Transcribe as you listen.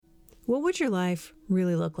What would your life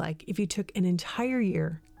really look like if you took an entire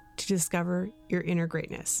year to discover your inner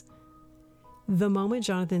greatness? The moment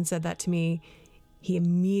Jonathan said that to me, he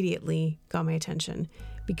immediately got my attention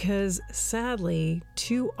because sadly,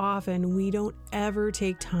 too often we don't ever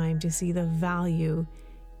take time to see the value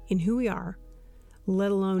in who we are,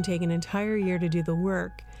 let alone take an entire year to do the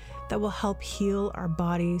work that will help heal our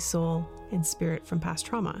body, soul, and spirit from past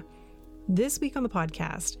trauma. This week on the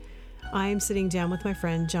podcast, I am sitting down with my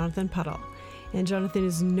friend Jonathan Puddle, and Jonathan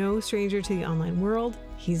is no stranger to the online world.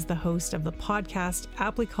 He's the host of the podcast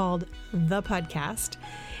aptly called The Podcast,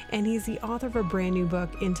 and he's the author of a brand new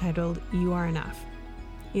book entitled You Are Enough.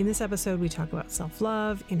 In this episode, we talk about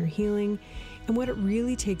self-love, inner healing, and what it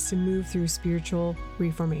really takes to move through spiritual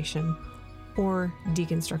reformation, or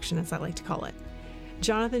deconstruction as I like to call it.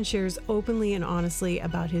 Jonathan shares openly and honestly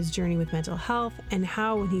about his journey with mental health and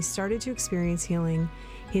how when he started to experience healing,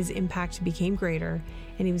 his impact became greater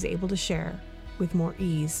and he was able to share with more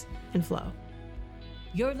ease and flow.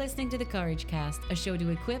 You're listening to The Courage Cast, a show to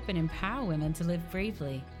equip and empower women to live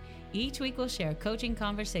bravely. Each week we'll share coaching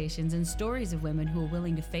conversations and stories of women who are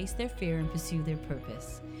willing to face their fear and pursue their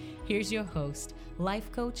purpose. Here's your host, life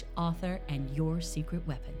coach, author, and your secret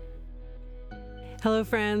weapon. Hello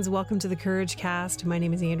friends, welcome to The Courage Cast. My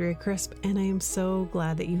name is Andrea Crisp and I am so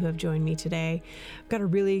glad that you have joined me today. I've got a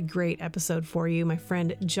really great episode for you. My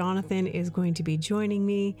friend Jonathan is going to be joining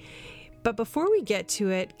me. But before we get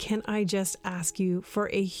to it, can I just ask you for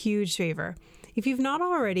a huge favor? If you've not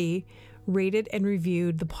already rated and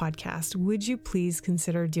reviewed the podcast, would you please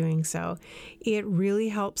consider doing so? It really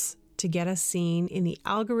helps to get us seen in the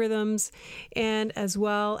algorithms and as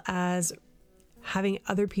well as having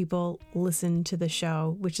other people listen to the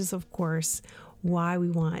show, which is, of course, why we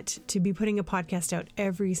want to be putting a podcast out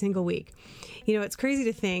every single week. You know, it's crazy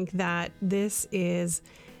to think that this is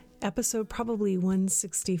episode probably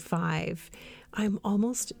 165. I'm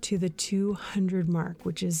almost to the 200 mark,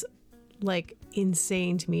 which is like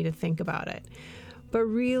insane to me to think about it. But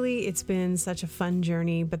really, it's been such a fun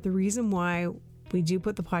journey. But the reason why we do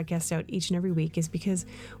put the podcast out each and every week is because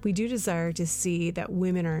we do desire to see that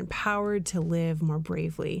women are empowered to live more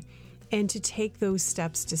bravely and to take those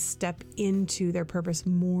steps to step into their purpose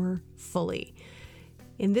more fully.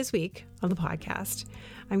 In this week on the podcast,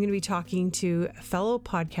 I'm going to be talking to a fellow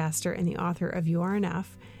podcaster and the author of You Are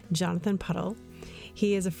Enough, Jonathan Puddle.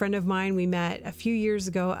 He is a friend of mine. We met a few years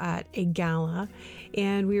ago at a gala,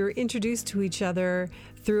 and we were introduced to each other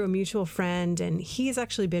through a mutual friend, and he has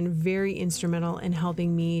actually been very instrumental in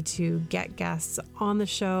helping me to get guests on the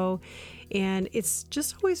show. And it's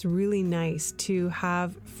just always really nice to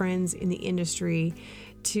have friends in the industry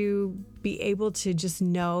to be able to just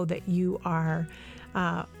know that you are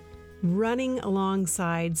running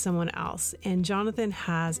alongside someone else. And Jonathan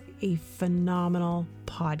has a phenomenal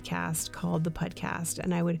podcast called The Podcast,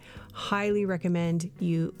 and I would highly recommend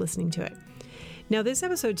you listening to it. Now, this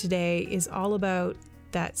episode today is all about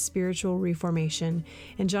that spiritual reformation,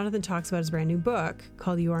 and Jonathan talks about his brand new book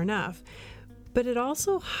called You Are Enough, but it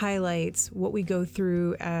also highlights what we go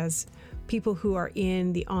through as people who are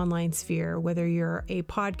in the online sphere, whether you're a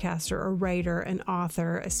podcaster, a writer, an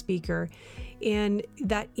author, a speaker, and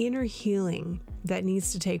that inner healing that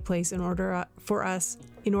needs to take place in order for us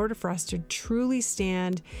to truly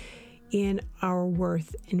stand in our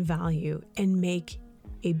worth and value and make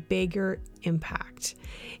a bigger impact.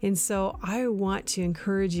 And so I want to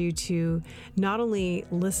encourage you to not only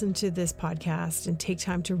listen to this podcast and take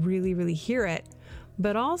time to really, really hear it,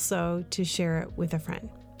 but also to share it with a friend.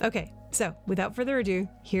 Okay, so without further ado,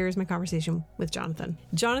 here's my conversation with Jonathan.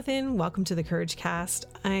 Jonathan, welcome to the Courage Cast.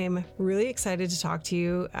 I'm really excited to talk to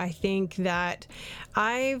you. I think that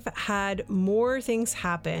I've had more things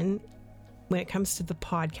happen when it comes to the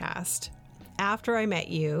podcast after I met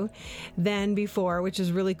you than before, which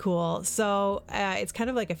is really cool. So it's kind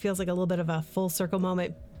of like, it feels like a little bit of a full circle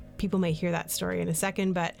moment. People may hear that story in a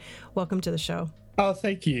second, but welcome to the show. Oh,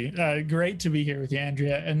 thank you. Great to be here with you,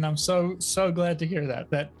 Andrea. And I'm so glad to hear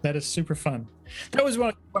that. That is super fun. That was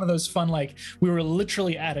one of those fun, like we were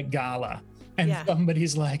literally at a gala and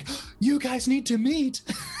somebody's like, you guys need to meet.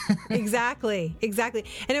 Exactly.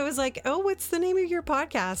 And it was like, oh, what's the name of your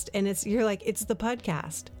podcast? And you're like, it's The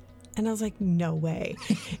Podcast. And I was like, no way.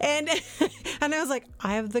 and I was like,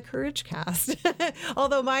 I have The Courage Cast.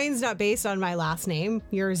 Although mine's not based on my last name.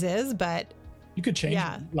 Yours is, but you could change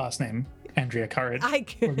your last name, Andrea Courage. I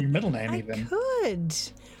could. Or your middle name even. I could.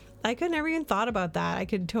 I could never even thought about that. I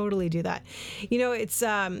could totally do that. You know, it's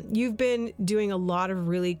you've been doing a lot of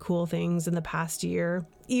really cool things in the past year,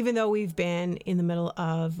 even though we've been in the middle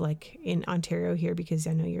of, like, in Ontario here, because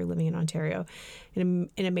I know you're living in Ontario, in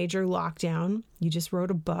a major lockdown. You just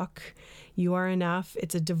wrote a book, You Are Enough.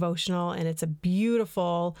 It's a devotional, and it's a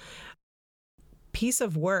beautiful piece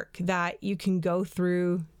of work that you can go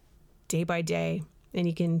through day by day, and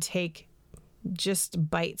you can take just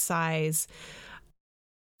bite-size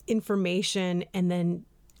information and then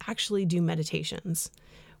actually do meditations,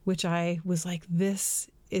 which I was like, this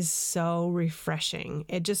is so refreshing.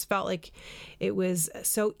 It just felt like it was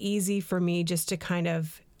so easy for me just to kind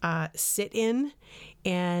of sit in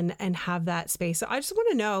and have that space. So I just want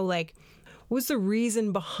to know, like, what was the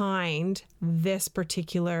reason behind this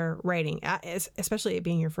particular writing, especially it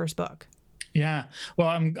being your first book? Yeah. Well,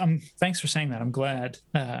 I'm thanks for saying that. I'm glad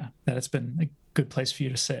that it's been a good place for you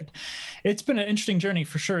to sit. It's been an interesting journey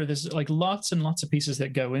for sure. There's like lots and lots of pieces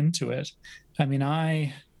that go into it. I mean,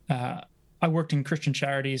 I worked in Christian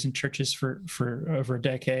charities and churches for over a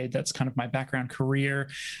decade. That's kind of my background career.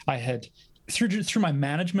 I had through my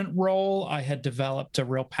management role, I had developed a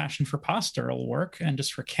real passion for pastoral work and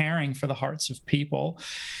just for caring for the hearts of people.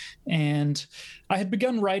 And I had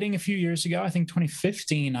begun writing a few years ago. I think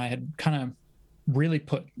 2015, I had kind of really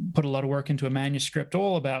put a lot of work into a manuscript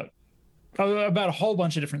all about a whole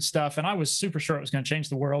bunch of different stuff. And I was super sure it was going to change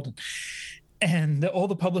the world. And all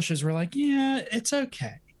the publishers were like, yeah, it's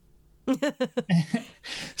okay.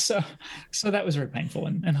 So that was very painful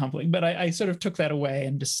and humbling. But I sort of took that away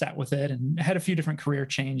and just sat with it and had a few different career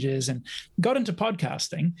changes and got into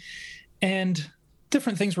podcasting. And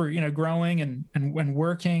different things were, growing and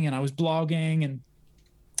working, and I was blogging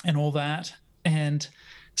and all that. And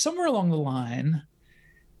somewhere along the line,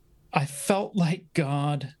 I felt like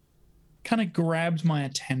God kind of grabbed my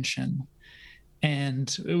attention.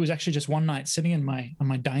 And it was actually just one night sitting in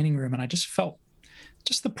my dining room, and I just felt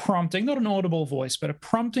just the prompting, not an audible voice, but a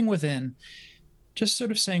prompting within, just sort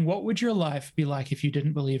of saying, what would your life be like if you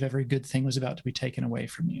didn't believe every good thing was about to be taken away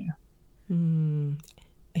from you? Yeah,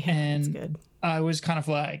 and that's good. I was kind of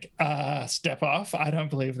like, step off. I don't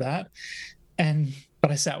believe that. But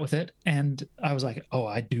I sat with it, and I was like, oh,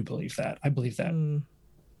 I do believe that. I believe that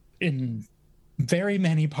in very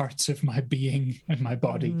many parts of my being and my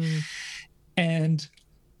body. And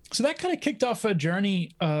so that kind of kicked off a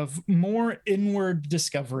journey of more inward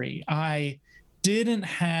discovery. I didn't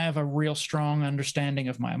have a real strong understanding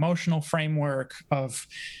of my emotional framework, of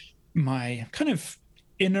my kind of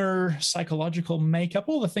inner psychological makeup,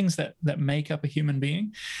 all the things that make up a human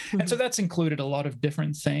being. And so that's included a lot of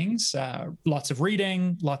different things, lots of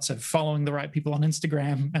reading, lots of following the right people on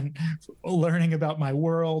Instagram and learning about my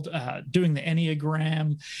world, doing the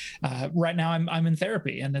Enneagram. Right now I'm in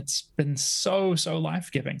therapy, and it's been so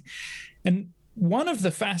life-giving. And one of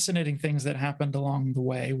the fascinating things that happened along the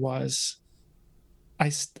way was I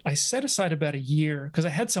set aside about a year because I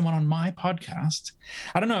had someone on my podcast.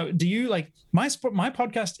 I don't know. Do you like my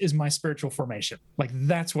podcast is my spiritual formation. Like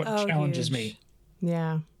that's what challenges huge. Me.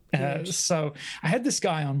 Yeah. So I had this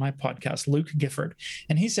guy on my podcast, Luke Gifford,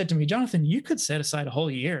 and he said to me, Jonathan, you could set aside a whole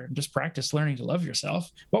year and just practice learning to love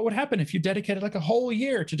yourself. What would happen if you dedicated like a whole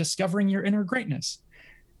year to discovering your inner greatness?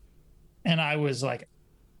 And I was like,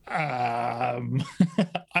 I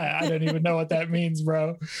don't even know what that means,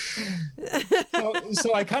 bro.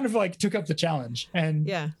 So I kind of like took up the challenge, and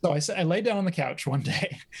so I laid down on the couch one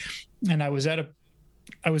day, and I was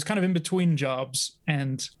kind of in between jobs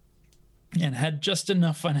and had just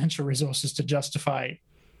enough financial resources to justify,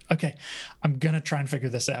 okay, I'm going to try and figure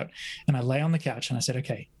this out. And I lay on the couch and I said,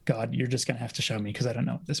 okay, God, you're just going to have to show me because I don't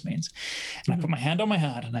know what this means. And I put my hand on my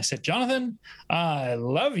heart and I said, Jonathan, I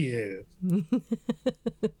love you.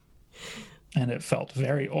 And it felt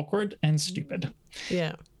very awkward and stupid.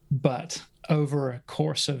 Yeah. But over a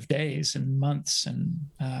course of days and months and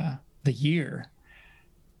the year,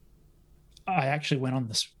 I actually went on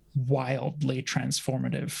this wildly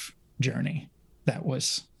transformative journey that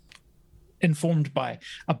was informed by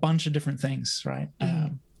a bunch of different things, right?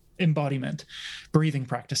 Embodiment, breathing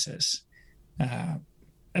practices,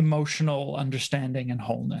 emotional understanding and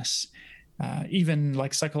wholeness, even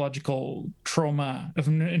like psychological trauma of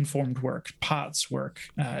informed work, PARTS work,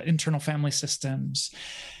 internal family systems,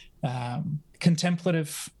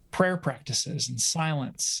 contemplative prayer practices and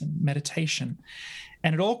silence and meditation.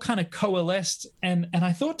 And it all kind of coalesced. And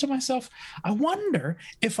I thought to myself, I wonder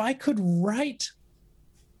if I could write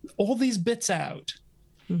all these bits out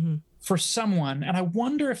for someone. And I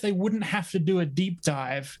wonder if they wouldn't have to do a deep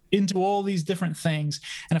dive into all these different things.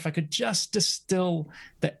 And if I could just distill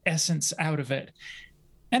the essence out of it.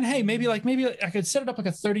 And hey, maybe I could set it up like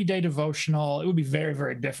a 30-day devotional. It would be very,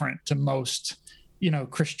 very different to most,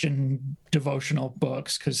 Christian devotional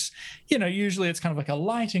books, because, usually it's kind of like a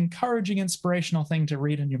light, encouraging, inspirational thing to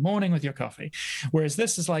read in your morning with your coffee. Whereas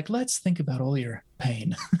this is like, let's think about all your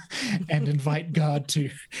pain and invite God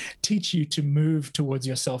to teach you to move towards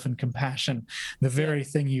yourself in compassion, the very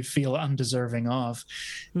thing you feel undeserving of.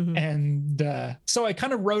 Mm-hmm. And so I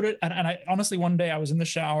kind of wrote it. And I honestly, one day I was in the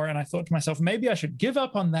shower and I thought to myself, maybe I should give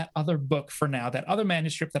up on that other book for now, that other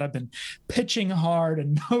manuscript that I've been pitching hard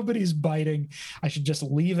and nobody's biting. I should just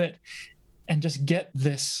leave it and just get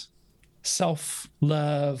this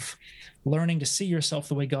self-love, learning to see yourself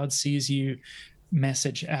the way God sees you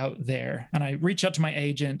message out there. And I reached out to my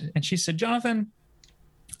agent and she said, Jonathan,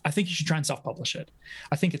 I think you should try and self-publish it.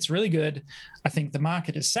 I think it's really good. I think the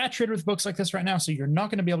market is saturated with books like this right now, so you're not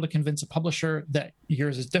going to be able to convince a publisher that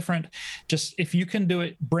yours is different. Just if you can do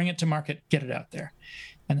it, bring it to market, get it out there.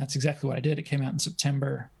 And that's exactly what I did. It came out in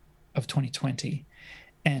September of 2020.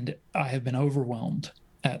 And I have been overwhelmed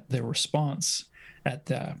at the response, at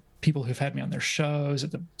the people who've had me on their shows,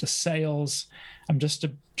 at the sales. I'm just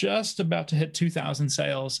about to hit 2,000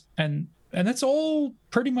 sales. And that's all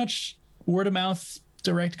pretty much word of mouth,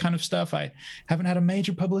 direct kind of stuff. I haven't had a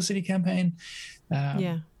major publicity campaign.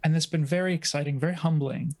 And it's been very exciting, very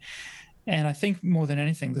humbling. And I think more than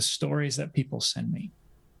anything, the stories that people send me.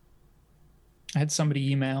 I had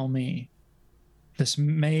somebody email me this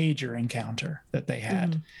major encounter that they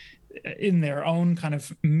had in their own kind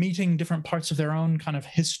of meeting different parts of their own kind of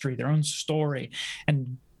history, their own story,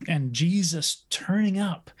 and Jesus turning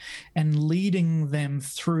up and leading them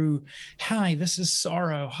through, hi, this is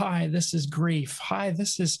sorrow. Hi, this is grief. Hi,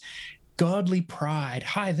 this is godly pride.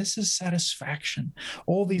 Hi, this is satisfaction.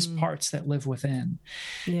 All these parts that live within.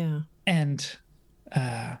 Yeah. And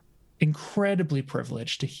incredibly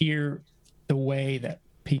privileged to hear the way that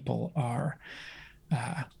people are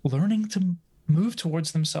learning to move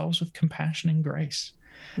towards themselves with compassion and grace.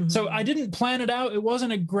 Mm-hmm. So I didn't plan it out. It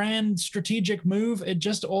wasn't a grand strategic move. It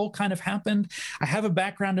just all kind of happened. I have a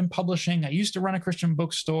background in publishing. I used to run a Christian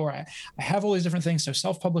bookstore. I have all these different things. So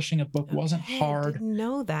self-publishing a book wasn't hard. I didn't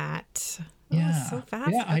know that. Yeah. So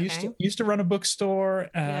fast. Yeah. I used to run a bookstore,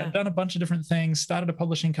 done a bunch of different things, started a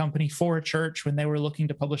publishing company for a church when they were looking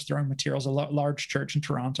to publish their own materials, a large church in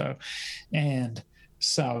Toronto. And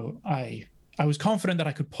so I was confident that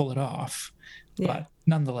I could pull it off, but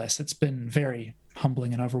nonetheless, it's been very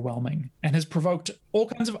humbling and overwhelming and has provoked all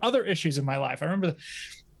kinds of other issues in my life. I remember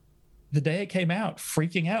the day it came out,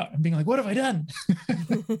 freaking out and being like, what have I done?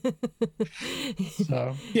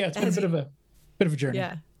 So it's been a bit of a journey.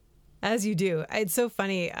 Yeah, as you do. It's so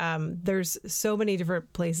funny. There's so many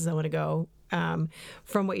different places I want to go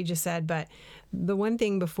from what you just said, but the one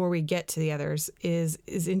thing before we get to the others is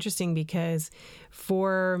interesting because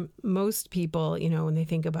for most people, when they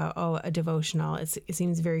think about, a devotional, it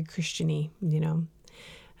seems very Christian-y,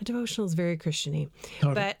 a devotional is very Christian-y.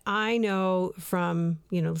 Totally. But I know from,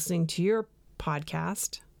 listening to your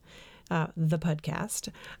podcast, the podcast,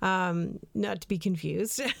 not to be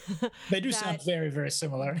confused. They do sound very, very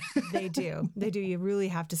similar. They do. You really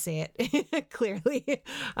have to say it clearly.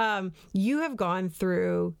 You have gone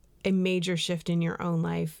through a major shift in your own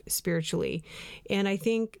life spiritually. And I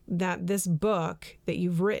think that this book that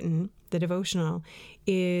you've written, the devotional,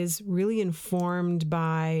 is really informed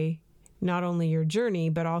by not only your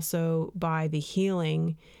journey, but also by the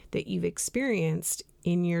healing that you've experienced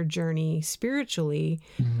in your journey spiritually,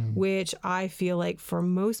 which I feel like for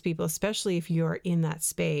most people, especially if you're in that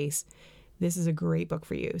space, this is a great book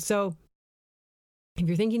for you. So if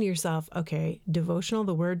you're thinking to yourself, okay, devotional,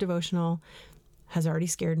 the word devotional has already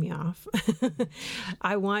scared me off.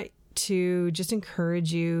 I want to just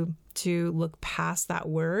encourage you to look past that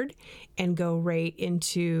word and go right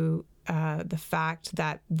into the fact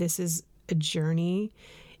that this is a journey,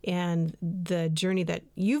 and the journey that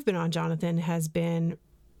you've been on, Jonathan, has been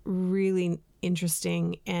really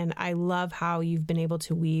interesting. And I love how you've been able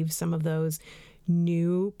to weave some of those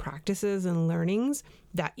new practices and learnings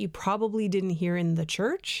that you probably didn't hear in the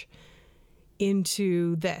church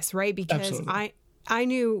into this, right? Because Absolutely. I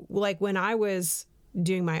knew, like, when I was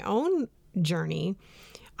doing my own journey,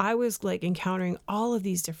 I was like encountering all of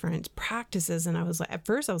these different practices. And I was like, at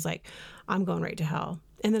first I was like, I'm going right to hell.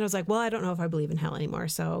 And then I was like, well, I don't know if I believe in hell anymore.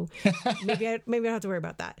 So maybe I don't have to worry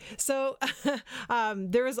about that. So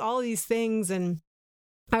there was all these things. And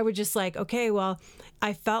I would just like, okay, well,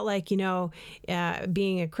 I felt like,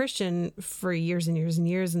 being a Christian for years and years and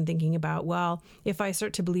years and thinking about, well, if I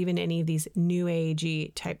start to believe in any of these new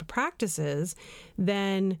agey type of practices,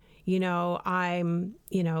 then, I'm,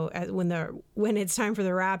 when it's time for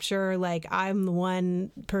the rapture, like I'm the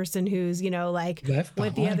one person who's, like Left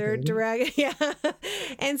went the behind, other baby. direction. Yeah.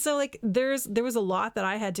 And so like there was a lot that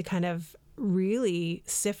I had to kind of really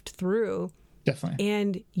sift through. Definitely.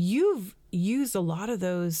 And you've used a lot of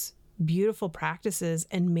those beautiful practices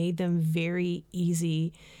and made them very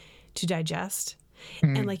easy to digest.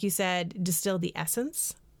 And like you said, distill the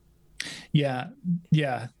essence. Yeah.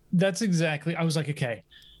 That's exactly. I was like, okay,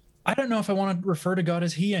 I don't know if I want to refer to God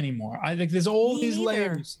as he anymore. I think there's all Me these neither.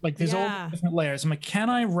 layers. Like there's all Yeah. these different layers. I'm like, can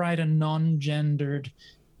I write a non-gendered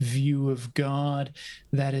view of God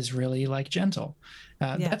that is really like gentle?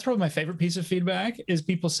 That's probably my favorite piece of feedback is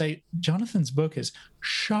people say Jonathan's book is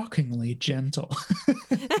shockingly gentle.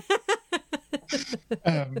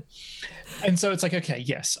 And so it's like, okay,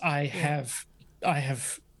 yes, I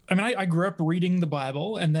grew up reading the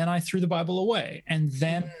Bible and then I threw the Bible away. And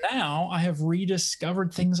then now I have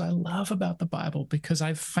rediscovered things I love about the Bible because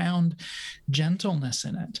I've found gentleness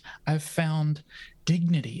in it. I've found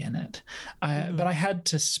dignity in it. But I had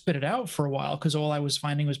to spit it out for a while because all I was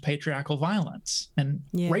finding was patriarchal violence and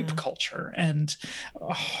rape culture and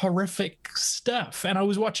horrific stuff. And I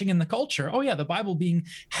was watching in the culture, the Bible being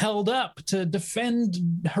held up to defend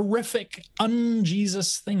horrific,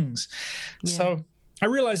 un-Jesus things. Yeah. So I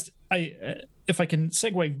realized if I can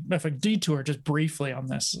detour just briefly on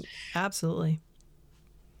this. Absolutely.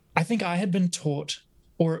 I think I had been taught,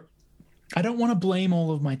 or I don't want to blame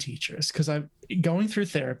all of my teachers because going through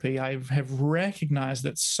therapy, I have recognized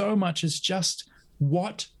that so much is just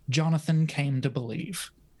what Jonathan came to believe.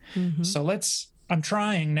 Mm-hmm. So I'm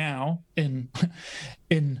trying now in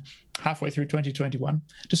halfway through 2021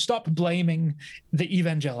 to stop blaming the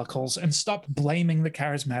evangelicals and stop blaming the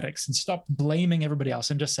charismatics and stop blaming everybody else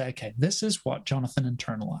and just say, okay, this is what Jonathan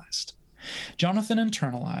internalized. Jonathan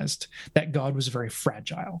internalized that God was very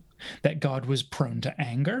fragile, that God was prone to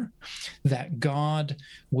anger, that God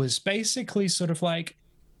was basically sort of like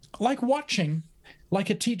watching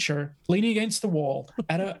like a teacher leaning against the wall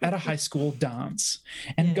at a high school dance.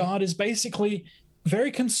 And God is basically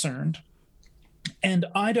very concerned. And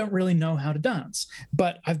I don't really know how to dance,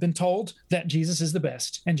 but I've been told that Jesus is the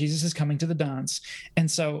best and Jesus is coming to the dance. And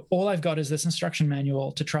so all I've got is this instruction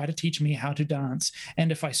manual to try to teach me how to dance.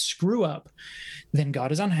 And if I screw up, then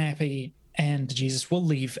God is unhappy and Jesus will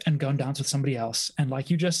leave and go and dance with somebody else. And like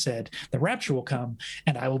you just said, the rapture will come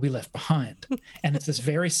and I will be left behind. And it's this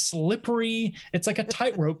very slippery, it's like a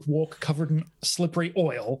tightrope walk covered in slippery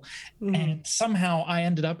oil. Mm-hmm. And somehow I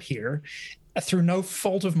ended up here. Through no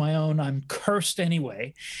fault of my own, I'm cursed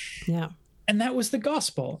anyway. Yeah. And that was the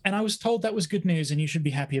gospel. And I was told that was good news and you should be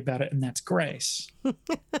happy about it. And that's grace.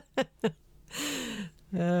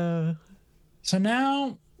 So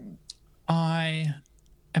now I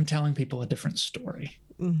am telling people a different story.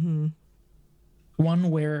 Mm-hmm. One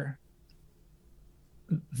where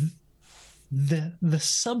the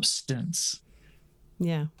substance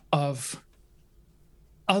of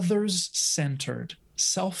others-centered,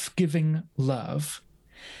 self-giving love,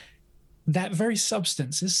 that very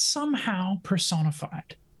substance is somehow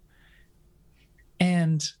personified.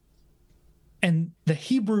 And the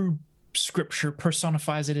Hebrew scripture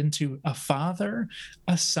personifies it into a father,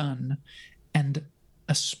 a son, and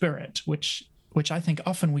a spirit, which I think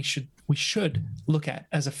often we should look at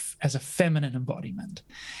as a feminine embodiment.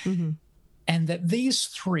 Mm-hmm. And that these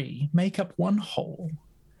three make up one whole.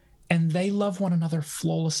 And they love one another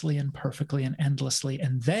flawlessly and perfectly and endlessly.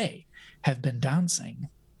 And they have been dancing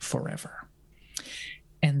forever.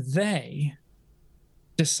 And they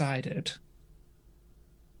decided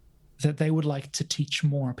that they would like to teach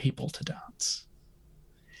more people to dance.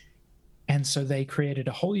 And so they created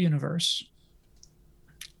a whole universe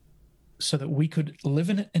so that we could live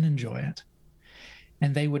in it and enjoy it.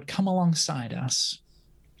 And they would come alongside us.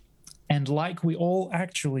 And like we all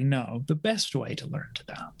actually know, the best way to learn to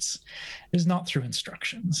dance is not through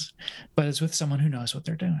instructions, but is with someone who knows what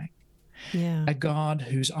they're doing. Yeah. A God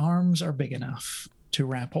whose arms are big enough to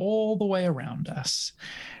wrap all the way around us,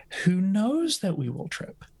 who knows that we will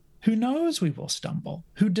trip, who knows we will stumble,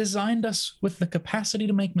 who designed us with the capacity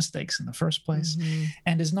to make mistakes in the first place,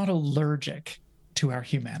 and is not allergic to our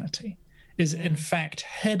humanity, is in fact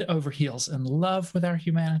head over heels in love with our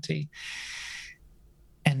humanity,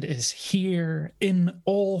 and is here in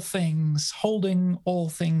all things, holding all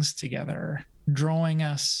things together, drawing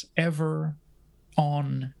us ever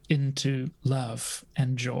on into love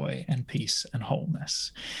and joy and peace and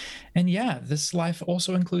wholeness. And yeah, this life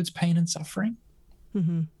also includes pain and suffering,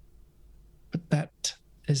 but that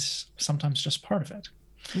is sometimes just part of it.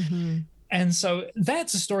 And so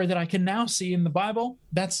that's a story that I can now see in the Bible.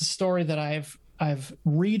 That's a story that I've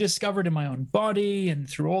rediscovered in my own body and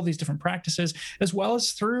through all these different practices, as well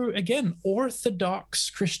as through, again, Orthodox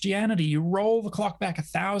Christianity. You roll the clock back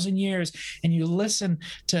 1,000 years and you listen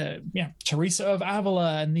to Teresa of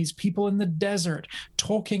Avila and these people in the desert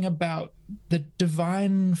talking about the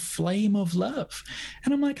divine flame of love.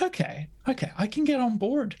 And I'm like, okay, I can get on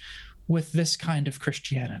board with this kind of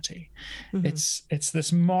Christianity. It's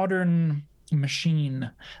this modern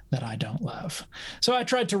machine that I don't love. So I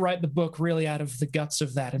tried to write the book really out of the guts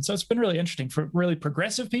of that. And so it's been really interesting for really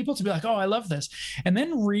progressive people to be like, oh, I love this. And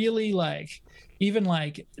then really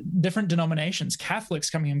even different denominations, Catholics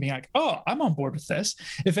coming and being like, oh, I'm on board with this.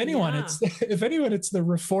 If anyone, it's the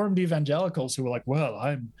Reformed evangelicals who are like, well,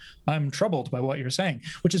 I'm troubled by what you're saying,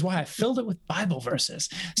 which is why I filled it with Bible verses.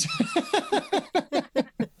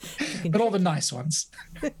 But all the nice ones.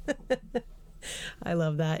 I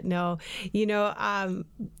love that. No,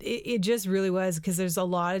 it just really was, because there's a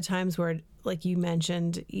lot of times where, like you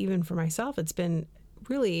mentioned, even for myself, it's been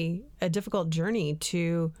really a difficult journey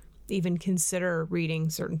to even consider reading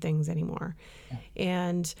certain things anymore.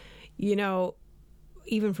 And,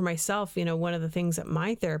 even for myself, one of the things that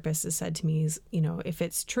my therapist has said to me is, if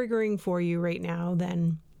it's triggering for you right now,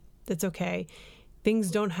 then that's okay. Things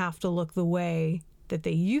don't have to look the way that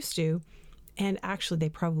they used to. And actually, they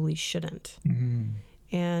probably shouldn't.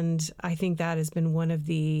 And I think that has been one of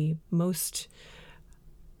the most,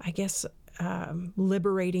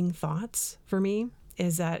 liberating thoughts for me,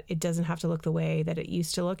 is that it doesn't have to look the way that it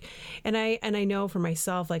used to look. And I know for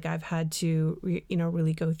myself, I've had to,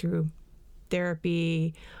 really go through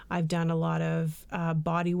therapy. I've done a lot of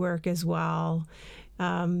body work as well,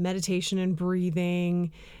 meditation and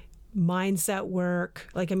breathing, mindset work.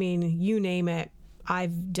 You name it.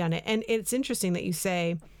 I've done it. And it's interesting that you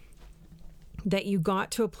say that you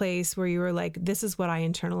got to a place where you were like, this is what I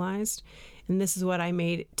internalized and this is what I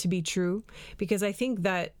made to be true. Because I think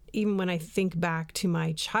that even when I think back to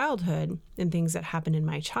my childhood and things that happened in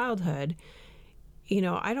my childhood,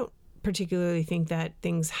 I don't particularly think that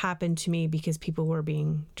things happened to me because people were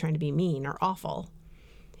trying to be mean or awful.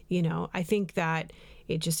 I think that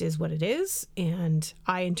it just is what it is. And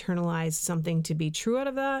I internalized something to be true out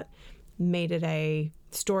of that, made it a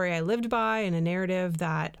story I lived by and a narrative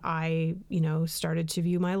that I, started to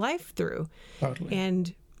view my life through. Totally.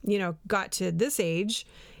 And, got to this age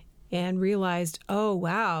and realized, oh,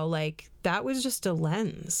 wow, that was just a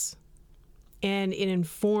lens. And it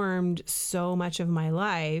informed so much of my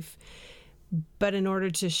life. But in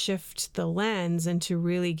order to shift the lens and to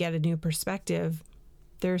really get a new perspective,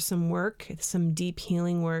 there's some work, some deep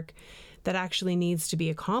healing work that actually needs to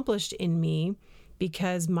be accomplished in me,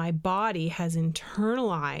 because my body has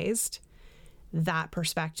internalized that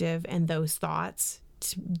perspective and those thoughts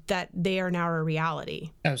that they are now a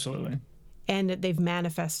reality. Absolutely. And they've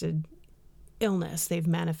manifested illness. They've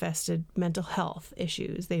manifested mental health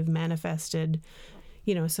issues. They've manifested,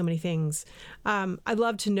 so many things. I'd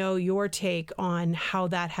love to know your take on how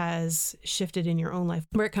that has shifted in your own life,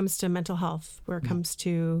 where it comes to mental health, where it comes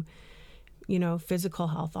to physical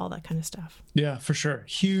health, all that kind of stuff. Yeah, for sure.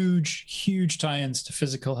 Huge tie-ins to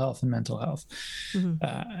physical health and mental health,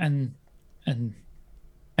 and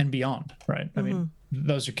beyond, right? I mean,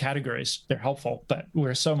 those are categories. They're helpful, but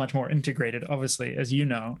we're so much more integrated, obviously, as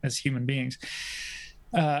as human beings.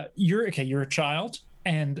 You're a child,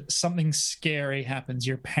 and something scary happens.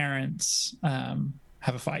 Your parents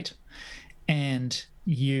have a fight, and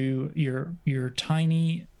your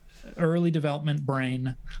tiny early development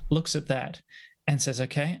brain looks at that and says,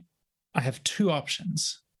 okay, I have two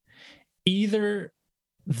options. Either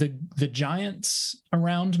the giants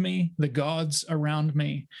around me, the gods around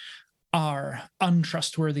me, are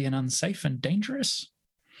untrustworthy and unsafe and dangerous,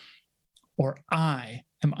 or I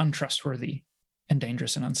am untrustworthy and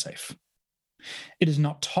dangerous and unsafe. It is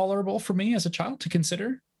not tolerable for me as a child to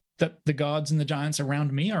consider that the gods and the giants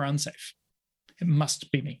around me are unsafe. It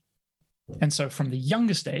must be me. And so from the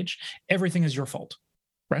youngest age, everything is your fault,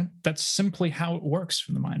 right? That's simply how it works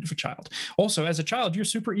from the mind of a child. Also, as a child, you're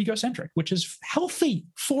super egocentric, which is healthy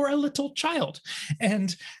for a little child.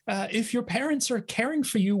 And if your parents are caring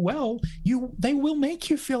for you well, they will make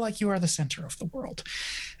you feel like you are the center of the world.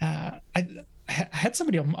 I had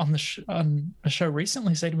somebody on a show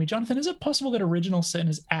recently say to me, Jonathan, is it possible that original sin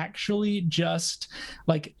is actually just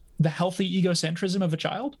like the healthy egocentrism of a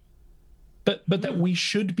child? But that we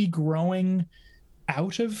should be growing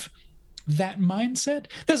out of that mindset.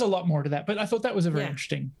 There's a lot more to that, but I thought that was a very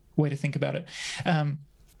interesting way to think about it.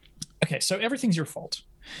 Okay, so everything's your fault.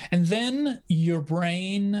 And then your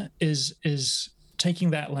brain is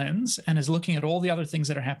taking that lens and is looking at all the other things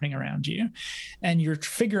that are happening around you. And you're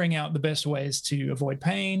figuring out the best ways to avoid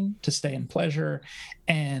pain, to stay in pleasure.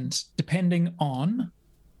 And depending on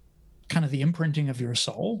kind of the imprinting of your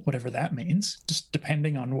soul, whatever that means, just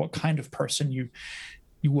depending on what kind of person you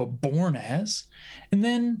were born as. And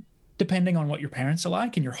then depending on what your parents are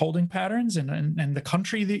like and your holding patterns and the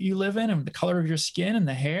country that you live in and the color of your skin and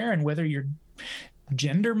the hair and whether your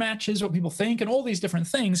gender matches what people think and all these different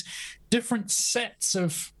things, different sets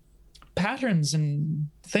of patterns and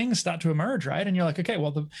things start to emerge, right? And you're like, okay,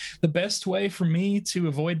 well, the best way for me to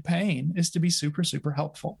avoid pain is to be super, super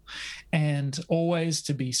helpful and always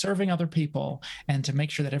to be serving other people and to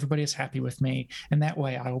make sure that everybody is happy with me. And that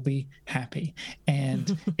way I will be happy.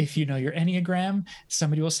 And if you know your Enneagram,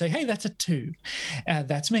 somebody will say, hey, that's a 2.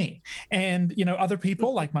 That's me. And, you know, other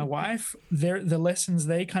people like my wife, the lessons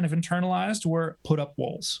they kind of internalized were put up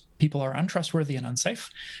walls. People are untrustworthy and unsafe.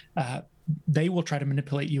 They will try to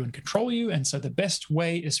manipulate you and control you. And so the best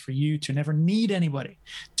way is for you to never need anybody,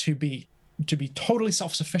 to be totally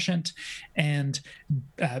self-sufficient and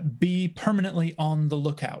be permanently on the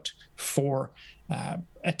lookout for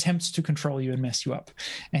attempts to control you and mess you up.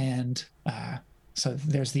 And so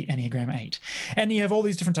there's the Enneagram 8. And you have all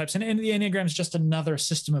these different types. And the Enneagram is just another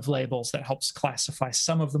system of labels that helps classify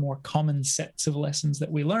some of the more common sets of lessons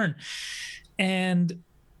that we learn. And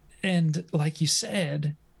like you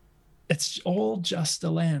said, it's all just a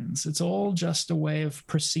lens. It's all just a way of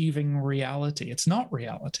perceiving reality. It's not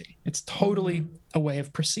reality. It's totally a way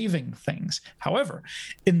of perceiving things. However,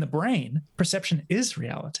 in the brain, perception is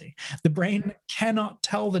reality. The brain cannot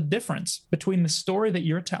tell the difference between the story that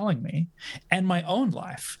you're telling me and my own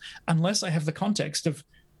life unless I have the context of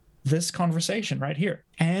this conversation right here.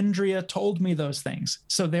 Andrea told me those things.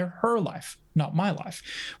 So they're her life, not my life,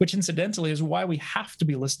 which incidentally is why we have to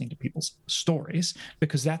be listening to people's stories,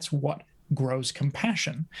 because that's what grows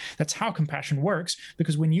compassion. That's how compassion works,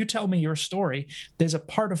 because when you tell me your story, there's a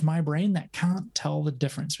part of my brain that can't tell the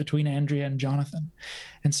difference between Andrea and Jonathan.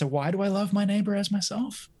 And so why do I love my neighbor as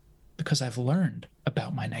myself? Because I've learned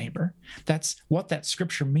about my neighbor. That's what that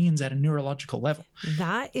scripture means at a neurological level.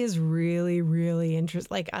 That is really, really interesting.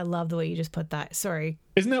 Like, I love the way you just put that. Sorry.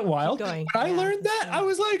 Isn't that wild? When I learned that, I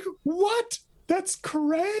was like, what? That's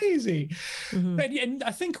crazy. And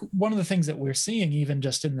I think one of the things that we're seeing, even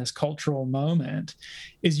just in this cultural moment,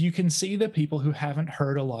 is you can see the people who haven't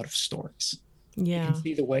heard a lot of stories. Yeah. You can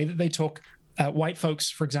see the way that they talk. White folks,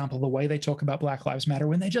 for example, the way they talk about Black Lives Matter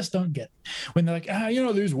when they just don't get it. When they're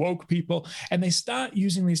like, these woke people, and they start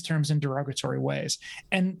using these terms in derogatory ways.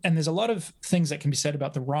 And there's a lot of things that can be said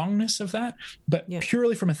about the wrongness of that. But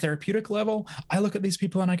purely from a therapeutic level, I look at these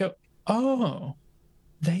people and I go, oh,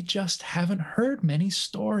 they just haven't heard many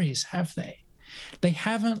stories, have they? They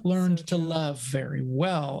haven't learned to love very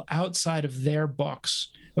well outside of their box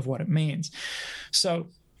of what it means. So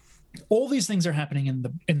all these things are happening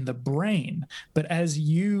in the brain, but as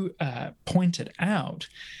you pointed out,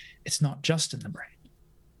 it's not just in the brain.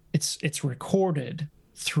 It's recorded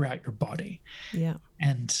throughout your body. Yeah.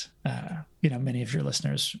 And many of your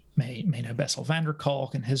listeners may know Bessel van der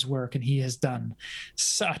Kolk and his work, and he has done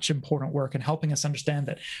such important work in helping us understand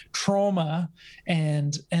that trauma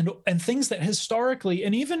and things that historically,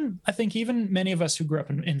 and even I think even many of us who grew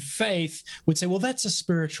up in faith would say, well, that's a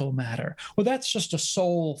spiritual matter. Well, that's just a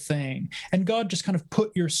soul thing. And God just kind of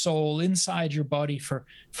put your soul inside your body for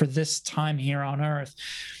this time here on earth.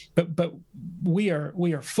 But we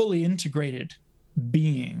are fully integrated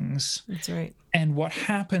beings. That's right. And what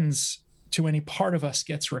happens to any part of us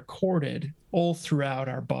gets recorded all throughout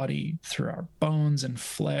our body, through our bones and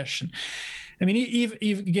flesh. And I mean,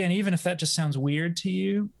 even if that just sounds weird to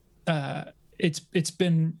you, it's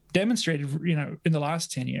been demonstrated, in the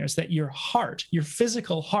last 10 years that your heart, your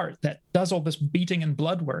physical heart that does all this beating and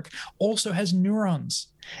blood work, also has neurons.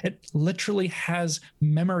 It literally has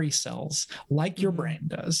memory cells like your brain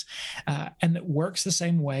does, and it works the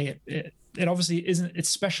same way. It obviously isn't, it's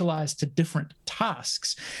specialized to different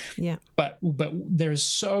tasks. Yeah. But there's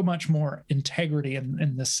so much more integrity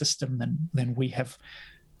in this system than we have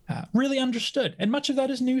really understood. And much of that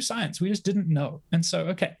is new science. We just didn't know. And so,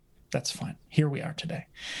 okay, that's fine. Here we are today.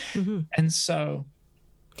 And so,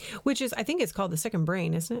 which is, I think it's called the second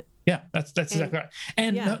brain, isn't it? Yeah, that's exactly right.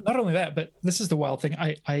 And not only that, but this is the wild thing.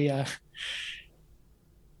 I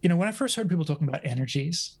when I first heard people talking about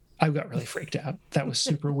energies, I got really freaked out. That was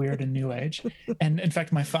super weird and new age. And in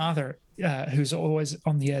fact, my father, who's always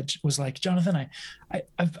on the edge, was like, Jonathan,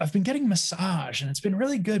 I've been getting massage and it's been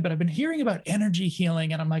really good, but I've been hearing about energy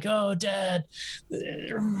healing. And I'm like, oh, Dad,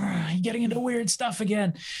 you're getting into weird stuff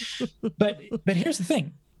again. But here's the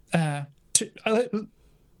thing.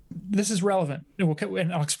 This is relevant,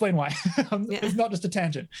 and I'll explain why. It's not just a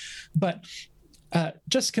tangent, but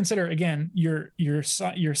just consider again your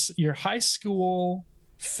high school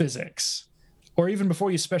physics, or even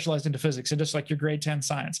before you specialized into physics, and just like your grade 10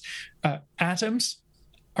 science. Atoms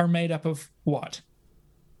are made up of what?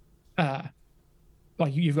 Like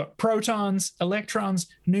you've got protons, electrons,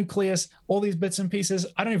 nucleus, all these bits and pieces.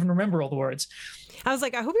 I don't even remember all the words. I was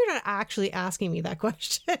like, I hope you're not actually asking me that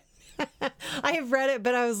question. I have read it,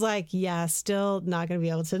 but I was like, yeah, still not going to be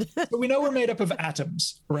able to. But we know we're made up of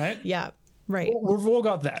atoms, right? Yeah, right. We've all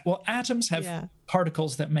got that. Well, atoms have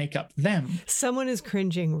particles that make up them. Someone is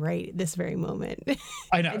cringing right this very moment.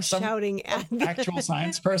 I know. And shouting at actual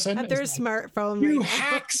science person. At their smartphone. You right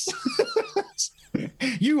hacks!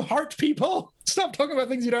 You heart people! Stop talking about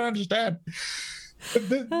things you don't understand.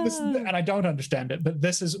 And I don't understand it, but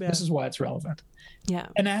this is why it's relevant. Yeah.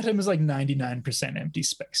 An atom is like 99% empty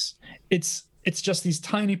space. It's just these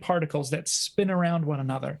tiny particles that spin around one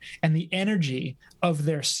another, and the energy of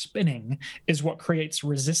their spinning is what creates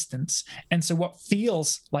resistance. And so what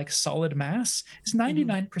feels like solid mass is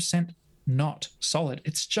 99% not solid.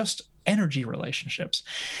 It's just energy relationships.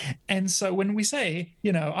 And so when we say,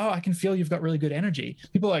 oh, I can feel you've got really good energy,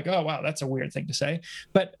 people are like, oh, wow, that's a weird thing to say.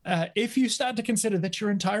 But if you start to consider that your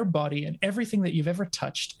entire body and everything that you've ever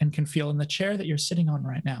touched and can feel in the chair that you're sitting on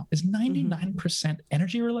right now is 99%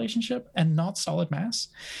 energy relationship and not solid mass,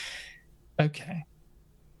 okay,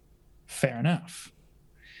 fair enough.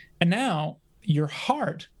 And now your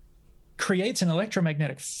heart creates an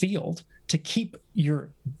electromagnetic field to keep your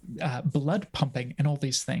blood pumping and all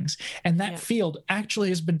these things. And that field actually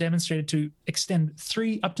has been demonstrated to extend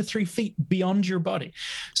up to 3 feet beyond your body.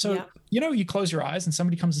 So, you close your eyes and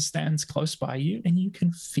somebody comes and stands close by you and you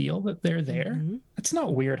can feel that they're there. That's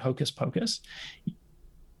not weird hocus pocus.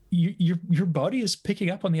 Your body is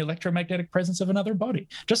picking up on the electromagnetic presence of another body.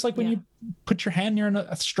 Just like when you put your hand near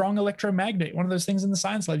a strong electromagnet, one of those things in the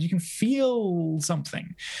science labs, you can feel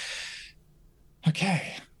something.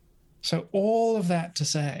 Okay. So all of that to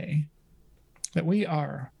say that we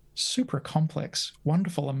are super complex,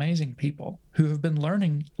 wonderful, amazing people who have been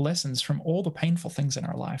learning lessons from all the painful things in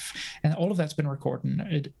our life. And all of that's been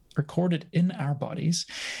recorded in our bodies.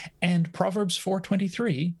 And Proverbs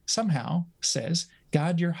 4:23 somehow says,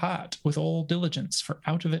 guard your heart with all diligence, for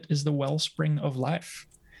out of it is the wellspring of life.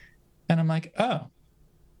 And I'm like, oh,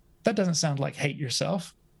 that doesn't sound like hate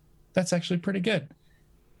yourself. That's actually pretty good.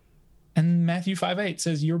 And Matthew 5:8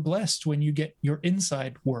 says, you're blessed when you get your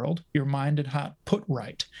inside world, your mind and heart put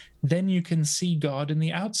right. Then you can see God in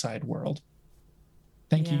the outside world.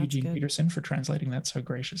 Thank you, Eugene Peterson, for translating that so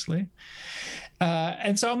graciously.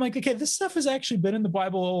 And so I'm like, okay, this stuff has actually been in the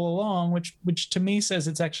Bible all along, which to me says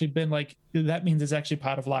it's actually been like, that means it's actually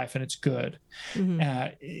part of life and it's good.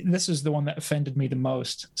 This is the one that offended me the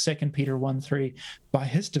most. 2 Peter 1:3, by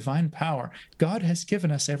his divine power, God has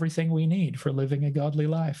given us everything we need for living a godly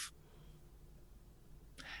life.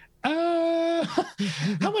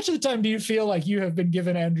 How much of the time do you feel like you have been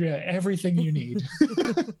given, Andrea, everything you need?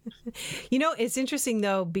 It's interesting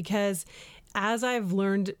though, because as I've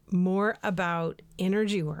learned more about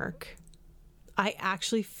energy work, I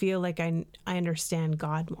actually feel like I understand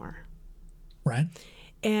God more. Right.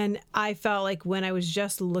 And I felt like when I was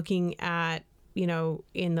just looking at,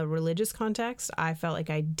 in the religious context, I felt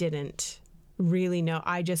like I didn't really know.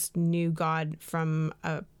 I just knew God from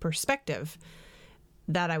a perspective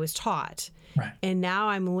that I was taught. Right. And now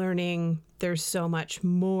I'm learning there's so much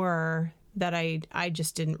more that I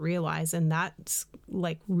just didn't realize. And that's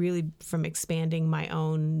like really from expanding my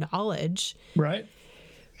own knowledge. Right.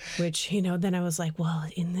 Which, then I was like, well,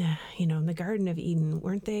 in the Garden of Eden,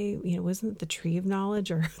 weren't they, wasn't it the tree of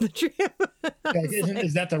knowledge or the tree of...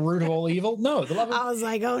 Is that the root of all evil? No. I was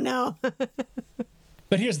like, oh no.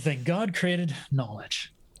 But here's the thing. God created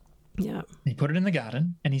knowledge. Yeah. He put it in the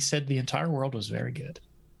garden and he said the entire world was very good.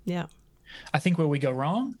 Yeah. I think where we go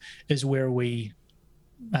wrong is where we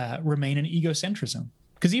remain in egocentrism.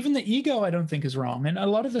 Because even the ego, I don't think, is wrong. And a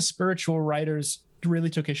lot of the spiritual writers really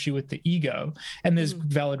took issue with the ego, and there's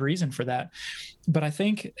valid reason for that. But I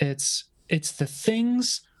think it's the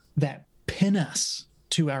things that pin us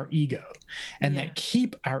to our ego and that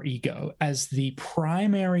keep our ego as the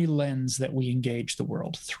primary lens that we engage the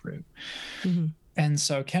world through. And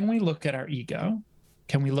so can we look at our ego?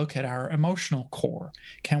 Can we look at our emotional core?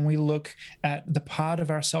 Can we look at the part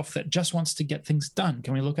of ourself that just wants to get things done?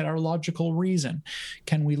 Can we look at our logical reason?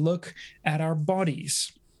 Can we look at our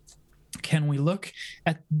bodies? Can we look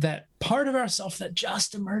at that part of ourself that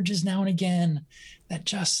just emerges now and again, that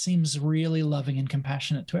just seems really loving and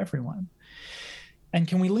compassionate to everyone? And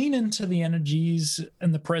can we lean into the energies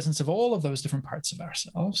and the presence of all of those different parts of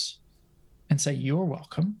ourselves and say, you're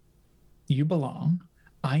welcome, you belong,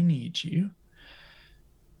 I need you,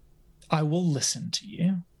 I will listen to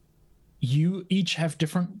you. You each have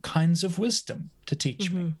different kinds of wisdom to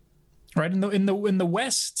teach me, right? In the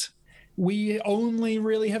West, we only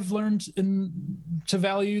really have learned to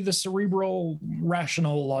value the cerebral,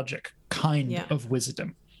 rational logic kind of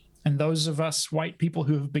wisdom. And those of us white people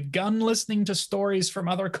who have begun listening to stories from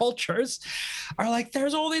other cultures are like,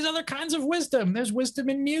 there's all these other kinds of wisdom. There's wisdom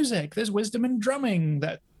in music. There's wisdom in drumming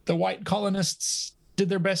that the white colonists did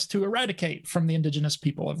their best to eradicate from the indigenous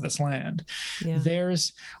people of this land. Yeah.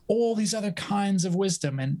 There's all these other kinds of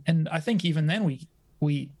wisdom. And I think even then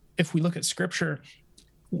we if we look at scripture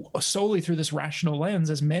solely through this rational lens,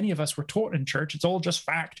 as many of us were taught in church, it's all just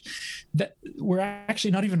fact, that we're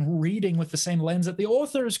actually not even reading with the same lens that the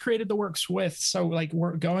authors created the works with. So like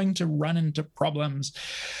we're going to run into problems.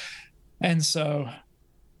 And so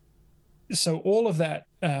all of that,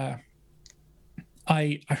 a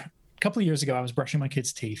couple of years ago, I was brushing my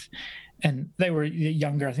kids' teeth and they were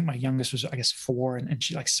younger. I think my youngest was, I guess, 4, and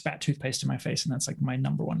she like spat toothpaste in my face. And that's like my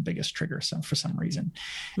number one biggest trigger for some reason.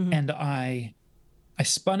 Mm-hmm. And I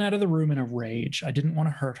spun out of the room in a rage. I didn't want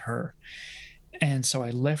to hurt her. And so I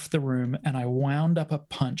left the room and I wound up a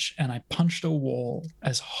punch and I punched a wall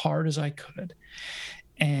as hard as I could.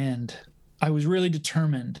 And I was really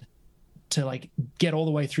determined to like get all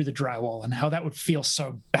the way through the drywall and how that would feel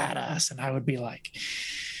so badass. And I would be like,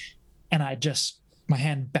 and my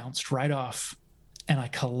hand bounced right off and I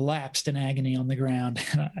collapsed in agony on the ground.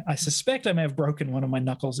 And I suspect I may have broken one of my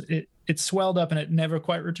knuckles. It swelled up and it never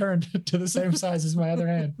quite returned to the same size as my other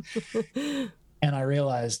hand. And I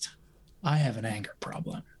realized I have an anger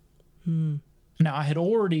problem. Now, I had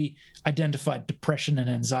already identified depression and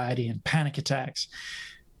anxiety and panic attacks.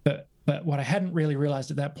 But what I hadn't really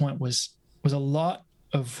realized at that point was a lot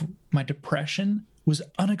of my depression was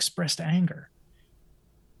unexpressed anger.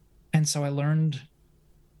 And so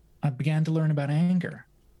I began to learn about anger.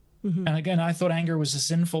 Mm-hmm. And again, I thought anger was a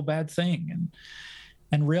sinful, bad thing.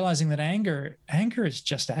 And realizing that anger is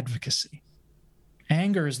just advocacy.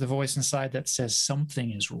 Anger is the voice inside that says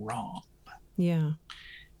something is wrong. Yeah.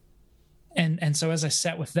 And so as I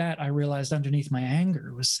sat with that, I realized underneath my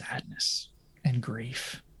anger was sadness and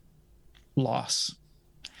grief, loss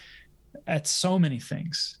at so many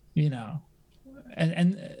things,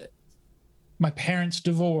 and my parents'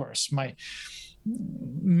 divorce, my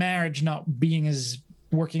marriage not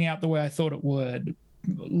working out the way I thought it would,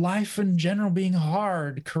 life in general being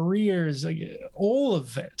hard, careers, all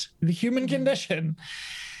of it, the human condition.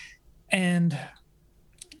 And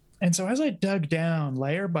so as I dug down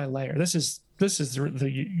layer by layer, this is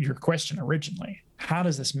your question originally. How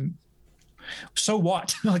does this, so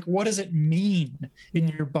what? Like, what does it mean in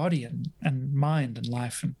your body and mind and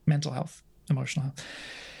life and mental health, emotional health?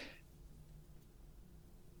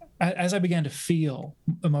 As I began to feel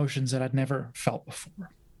emotions that I'd never felt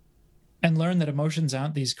before and learn that emotions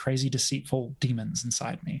aren't these crazy, deceitful demons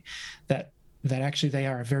inside me, that actually they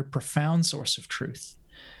are a very profound source of truth.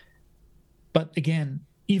 But again,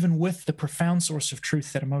 even with the profound source of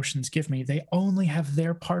truth that emotions give me, they only have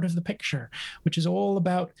their part of the picture, which is all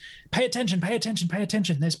about pay attention, pay attention, pay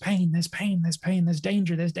attention. There's pain, there's pain, there's pain, there's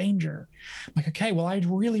danger, there's danger. I'm like, okay, well, I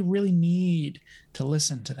really, really need to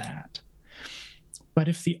listen to that. But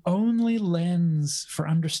if the only lens for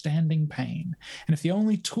understanding pain, and if the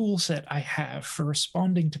only tool set I have for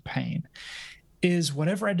responding to pain is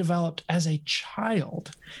whatever I developed as a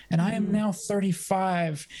child, and I am now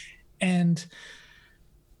 35, and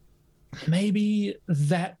maybe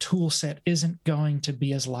that tool set isn't going to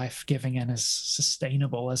be as life-giving and as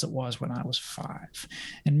sustainable as it was when I was 5.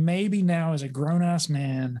 And maybe now as a grown-ass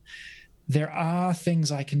man, there are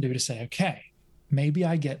things I can do to say, okay, maybe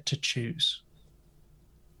I get to choose.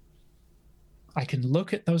 I can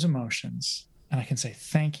look at those emotions and I can say,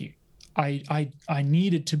 thank you. I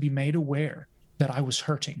needed to be made aware that I was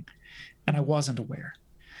hurting and I wasn't aware.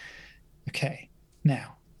 Okay,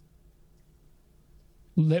 now,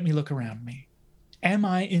 let me look around me. Am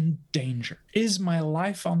I in danger? Is my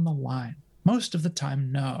life on the line? Most of the time,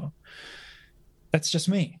 no. That's just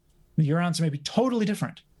me. Your answer may be totally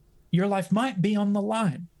different. Your life might be on the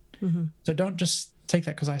line. Mm-hmm. So don't just take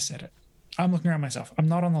that because I said it. I'm looking around myself. I'm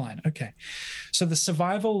not on the line. Okay. So the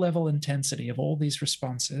survival level intensity of all these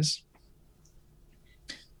responses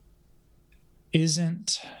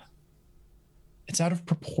it's out of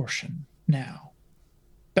proportion now.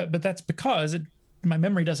 But that's because my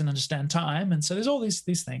memory doesn't understand time. And so there's all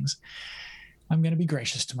these things. I'm going to be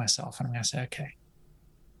gracious to myself. And I'm going to say, okay,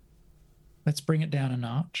 let's bring it down a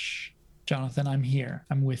notch. Jonathan, I'm here.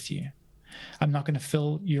 I'm with you. I'm not going to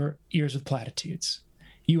fill your ears with platitudes.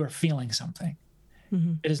 You are feeling something.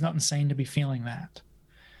 Mm-hmm. It is not insane to be feeling that.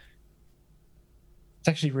 It's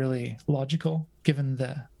actually really logical, given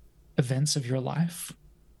the events of your life.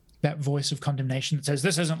 That voice of condemnation that says,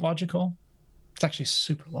 this isn't logical. It's actually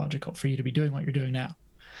super logical for you to be doing what you're doing now.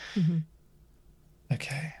 Mm-hmm.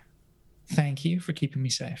 Okay. Thank you for keeping me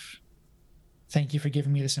safe. Thank you for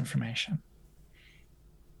giving me this information.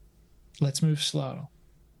 Let's move slow.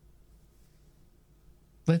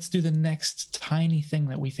 Let's do the next tiny thing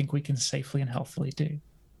that we think we can safely and healthily do.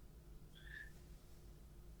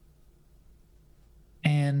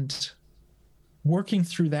 And working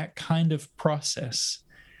through that kind of process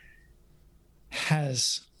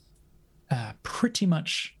has pretty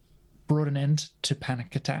much brought an end to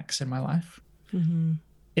panic attacks in my life. Mm-hmm.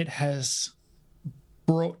 It has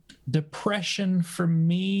brought depression for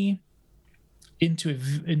me into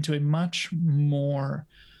a much more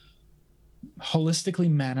holistically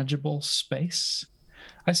manageable space.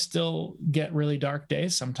 I still get really dark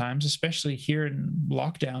days sometimes, especially here in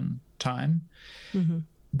lockdown time. Mm-hmm.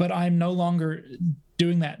 But I'm no longer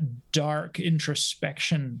doing that dark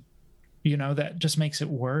introspection, that just makes it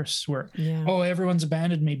worse, where, everyone's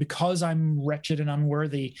abandoned me because I'm wretched and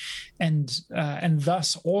unworthy. And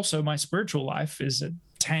thus also my spiritual life is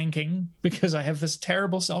tanking because I have this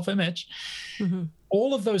terrible self-image. Mm-hmm.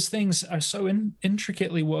 All of those things are so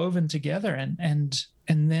intricately woven together. And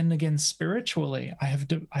then again, spiritually, I have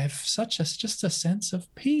just a sense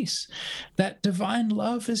of peace that divine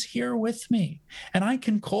love is here with me. And I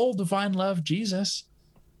can call divine love Jesus.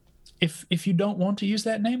 If you don't want to use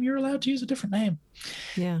that name, you're allowed to use a different name.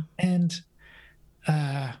 Yeah. And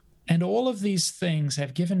all of these things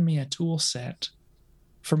have given me a tool set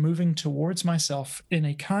for moving towards myself in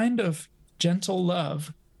a kind of gentle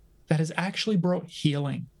love that has actually brought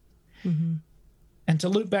healing. Mm-hmm. And to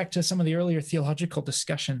loop back to some of the earlier theological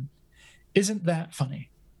discussion, isn't that funny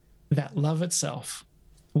that love itself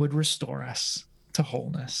would restore us to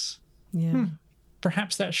wholeness? Yeah.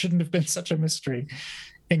 Perhaps that shouldn't have been such a mystery.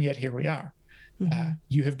 And yet here we are. Mm-hmm.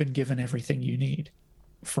 You have been given everything you need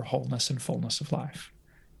for wholeness and fullness of life.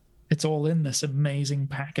 It's all in this amazing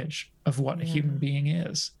package of what a human being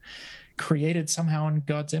is, created somehow in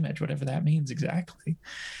God's image, whatever that means exactly.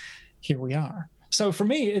 Here we are. So for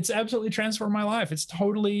me, it's absolutely transformed my life. It's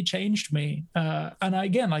totally changed me. And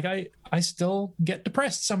I still get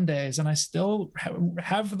depressed some days, and I still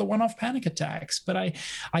have the one-off panic attacks, but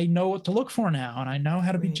I know what to look for now, and I know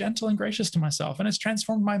how to be gentle and gracious to myself. And it's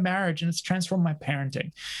transformed my marriage, and it's transformed my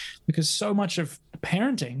parenting, because so much of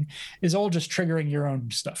parenting is all just triggering your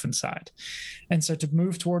own stuff inside. And so to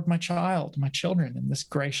move toward my children in this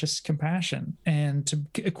gracious compassion, and to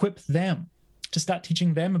equip them to start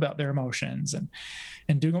teaching them about their emotions,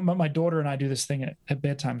 and doing what my daughter and I do this thing at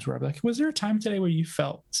bedtimes where I'm like, was there a time today where you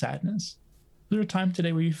felt sadness? Was there a time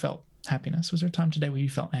today where you felt happiness? Was there a time today where you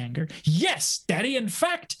felt anger? Yes, Daddy, in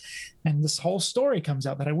fact. And this whole story comes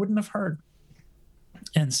out that I wouldn't have heard.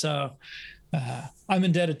 And so I'm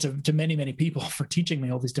indebted to many, many people for teaching me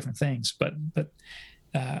all these different things. But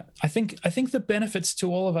I think the benefits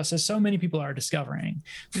to all of us, as so many people are discovering,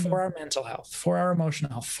 for our mental health, for our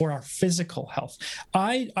emotional health, for our physical health.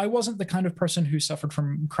 I wasn't the kind of person who suffered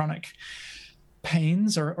from chronic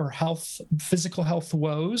pains or physical health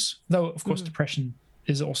woes, though of course depression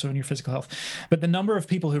is also in your physical health. But the number of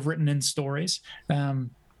people who've written in stories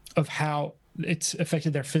of how it's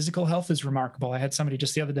affected their physical health is remarkable. I had somebody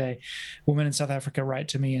just the other day, a woman in South Africa, write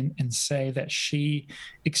to me and say that she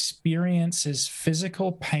experiences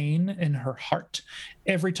physical pain in her heart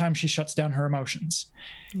every time she shuts down her emotions.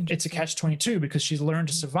 It's a catch-22 because she's learned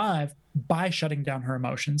to survive by shutting down her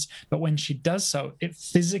emotions. But when she does so, it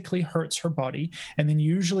physically hurts her body. And then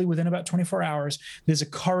usually within about 24 hours, there's a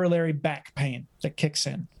corollary back pain that kicks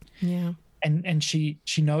in. Yeah. And she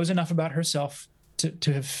knows enough about herself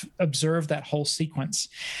to have observed that whole sequence.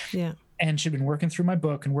 Yeah. And she'd been working through my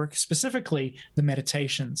book and work specifically the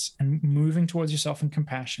meditations and moving towards yourself and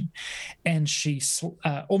compassion. And she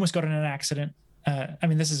almost got in an accident.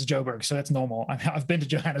 This is Joburg, so that's normal. I've been to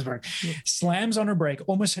Johannesburg. Yeah. Slams on her brake,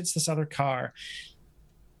 almost hits this other car.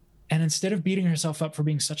 And instead of beating herself up for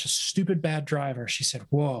being such a stupid bad driver, she said,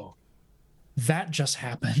 whoa, that just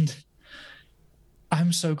happened.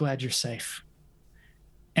 I'm so glad you're safe.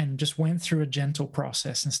 And just went through a gentle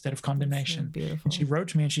process instead of condemnation. So beautiful. And she wrote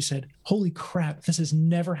to me and she said, holy crap, this has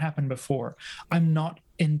never happened before. I'm not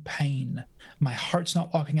in pain. My heart's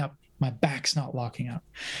not locking up. My back's not locking up.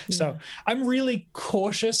 Yeah. So I'm really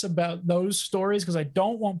cautious about those stories because I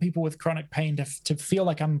don't want people with chronic pain to feel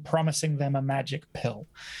like I'm promising them a magic pill.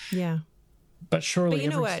 Yeah. But surely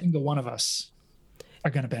every single one of us are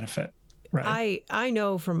going to benefit. Right. I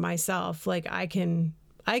know from myself, like I can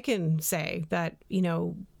say that,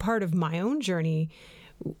 part of my own journey,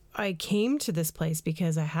 I came to this place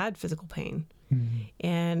because I had physical pain.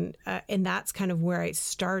 Mm-hmm. And that's kind of where I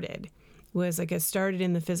started. Was like I started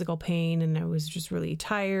in the physical pain and I was just really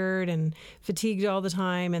tired and fatigued all the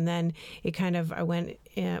time. And then I went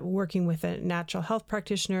working with a natural health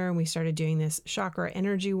practitioner and we started doing this chakra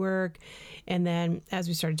energy work. And then as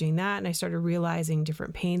we started doing that and I started realizing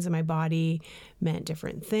different pains in my body meant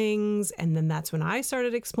different things. And then that's when I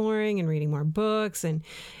started exploring and reading more books and,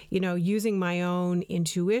 using my own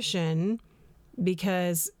intuition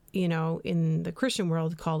because in the Christian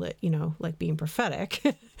world called it, like being prophetic,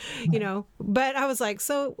 but I was like,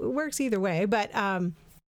 so it works either way. But I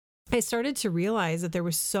started to realize that there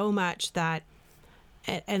was so much that,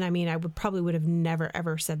 and I mean, I would have never,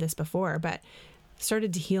 ever said this before, but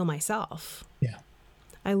started to heal myself. Yeah.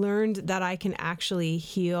 I learned that I can actually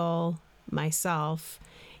heal myself.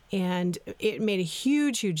 And it made a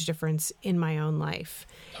huge, huge difference in my own life.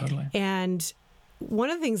 Totally. And one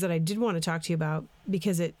of the things that I did want to talk to you about,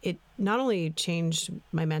 because it not only changed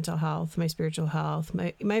my mental health, my spiritual health,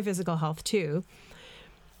 my physical health too,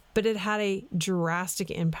 but it had a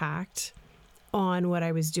drastic impact on what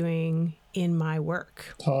I was doing in my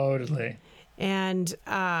work. Totally. And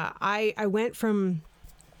I went from,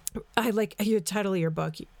 I like your title of your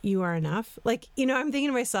book, You Are Enough. Like, I'm thinking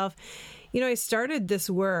to myself, I started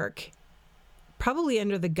this work probably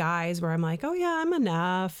under the guise where I'm like, oh yeah, I'm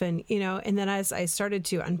enough. And, and then as I started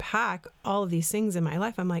to unpack all of these things in my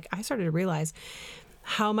life, I'm like, I started to realize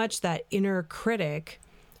how much that inner critic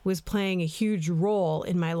was playing a huge role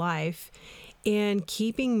in my life and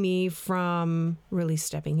keeping me from really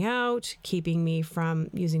stepping out, keeping me from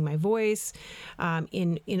using my voice,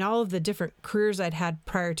 in all of the different careers I'd had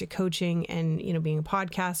prior to coaching and, being a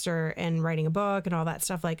podcaster and writing a book and all that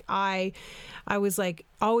stuff. Like I was like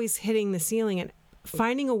always hitting the ceiling and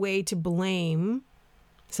finding a way to blame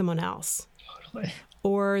someone else. Totally.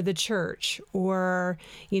 Or the church, or,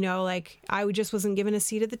 like I just wasn't given a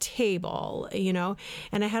seat at the table,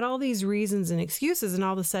 and I had all these reasons and excuses. And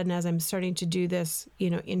all of a sudden, as I'm starting to do this,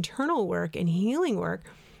 internal work and healing work,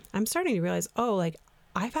 I'm starting to realize, oh, like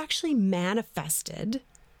I've actually manifested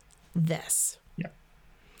this. Yeah.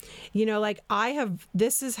 Like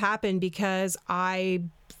this has happened because I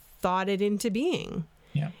thought it into being.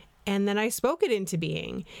 Yeah. And then I spoke it into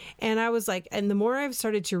being. And I was like, and the more I've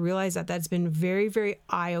started to realize that, that's been very, very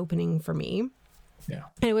eye-opening for me. Yeah.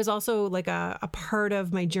 And it was also like a part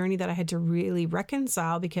of my journey that I had to really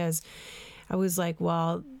reconcile, because I was like,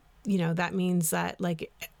 well, that means that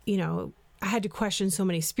like, I had to question so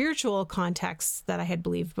many spiritual contexts that I had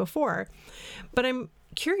believed before. But I'm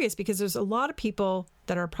curious because there's a lot of people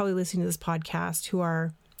that are probably listening to this podcast who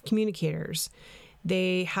are communicators.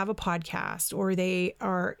 They have a podcast, or they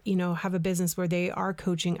are, have a business where they are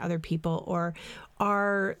coaching other people or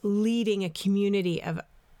are leading a community of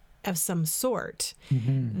some sort.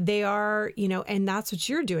 Mm-hmm. They are, and that's what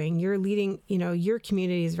you're doing. You're leading, your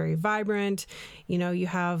community is very vibrant. You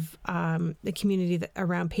have the community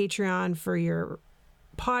around Patreon for your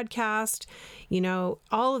podcast,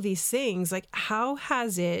 all of these things. Like, how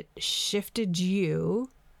has it shifted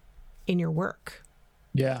you in your work?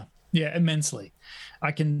 Yeah, immensely.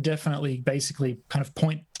 I can definitely basically kind of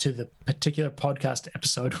point to the particular podcast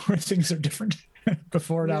episode where things are different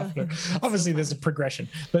before and after. Obviously, there's a progression,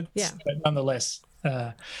 but nonetheless,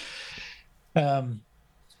 let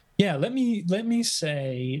me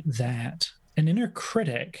say that an inner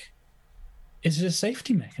critic is a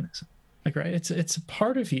safety mechanism. Like, right, it's a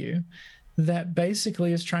part of you that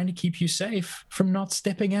basically is trying to keep you safe from not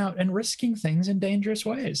stepping out and risking things in dangerous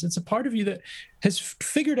ways. It's a part of you that has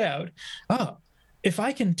figured out, if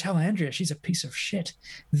I can tell Andrea she's a piece of shit,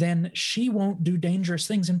 then she won't do dangerous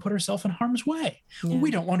things and put herself in harm's way. Yeah.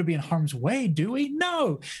 We don't want to be in harm's way, do we?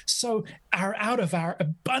 No. So out of our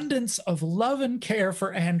abundance of love and care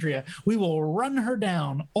for Andrea, we will run her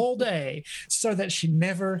down all day so that she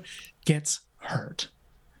never gets hurt.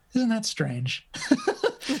 Isn't that strange?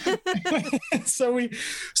 So we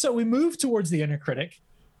move towards the inner critic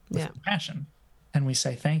with compassion, and we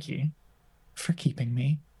say, thank you for keeping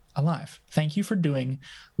me alive. Thank you for doing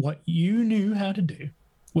what you knew how to do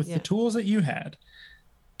with the tools that you had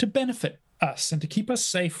to benefit us and to keep us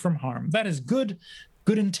safe from harm. That is good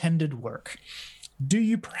intended work. Do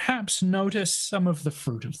you perhaps notice some of the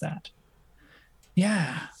fruit of that?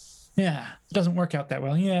 Yeah, it doesn't work out that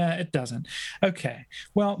well. Yeah, it doesn't. Okay,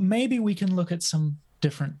 well, maybe we can look at some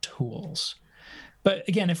different tools. But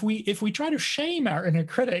again, if we try to shame our inner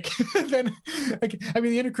critic, then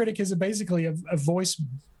the inner critic is basically a voice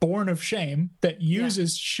born of shame that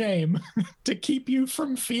uses shame to keep you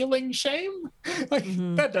from feeling shame.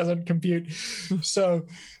 That doesn't compute. So,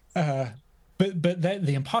 but that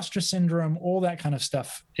the imposter syndrome, all that kind of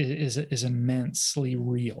stuff is immensely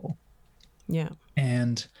real. Yeah.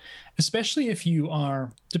 And especially if you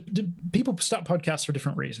are, people start podcasts for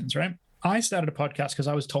different reasons, right? I started a podcast because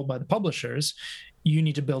I was told by the publishers, you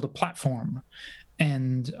need to build a platform.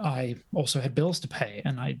 And I also had bills to pay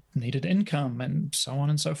and I needed income and so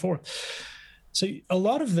on and so forth. So a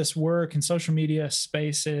lot of this work in social media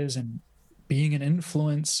spaces and being an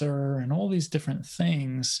influencer and all these different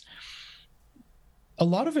things, a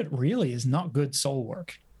lot of it really is not good soul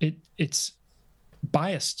work. It's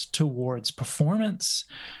biased towards performance,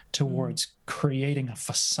 towards creating a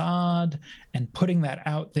facade and putting that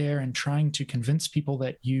out there and trying to convince people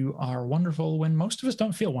that you are wonderful when most of us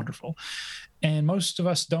don't feel wonderful. And most of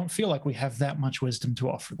us don't feel like we have that much wisdom to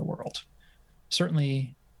offer the world.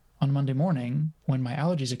 Certainly on Monday morning, when my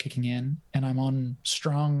allergies are kicking in and I'm on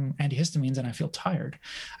strong antihistamines and I feel tired,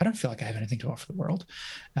 I don't feel like I have anything to offer the world.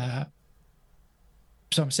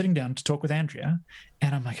 So I'm sitting down to talk with Andrea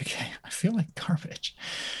and I'm like, okay, I feel like garbage.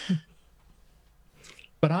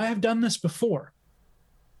 But I have done this before.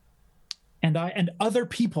 And other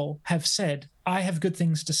people have said, I have good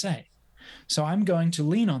things to say. So I'm going to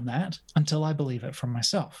lean on that until I believe it for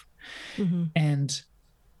myself. And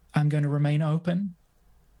I'm going to remain open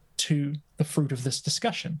to the fruit of this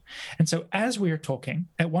discussion. And so as we are talking,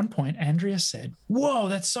 at one point, Andrea said, whoa,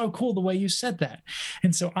 that's so cool the way you said that.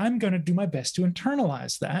 And so I'm going to do my best to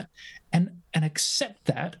internalize that and accept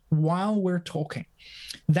that while we're talking.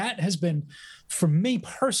 That has been, for me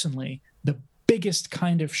personally, the biggest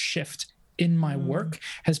kind of shift in my work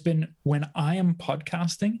has been when I am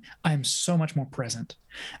podcasting, I am so much more present.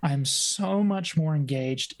 I am so much more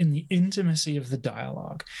engaged in the intimacy of the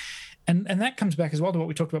dialogue. And that comes back as well to what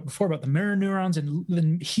we talked about before about the mirror neurons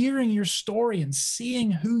and hearing your story and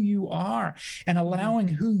seeing who you are and allowing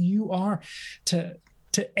who you are to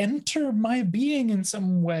enter my being in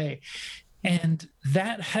some way. And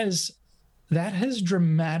that has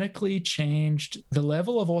dramatically changed the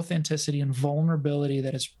level of authenticity and vulnerability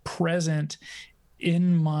that is present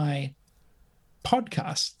in my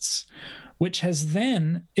podcasts, which has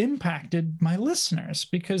then impacted my listeners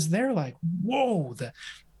because they're like, whoa,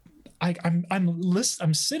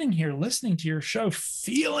 I'm sitting here listening to your show,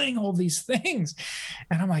 feeling all these things.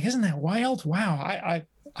 And I'm like, isn't that wild? Wow.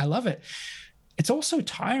 I love it. It's also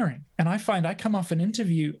tiring. And I find I come off an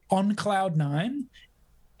interview on cloud 9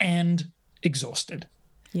 and exhausted.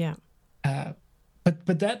 Yeah.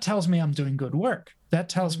 But that tells me I'm doing good work. That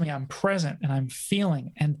tells me I'm present and I'm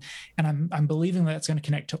feeling and I'm believing that it's going to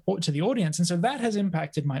connect to the audience. And so that has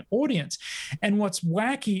impacted my audience. And what's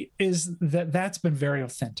wacky is that that's been very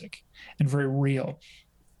authentic and very real.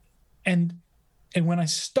 And when I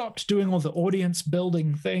stopped doing all the audience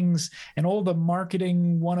building things and all the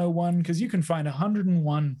marketing 101, because you can find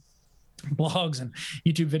 101 blogs and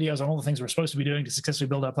YouTube videos on all the things we're supposed to be doing to successfully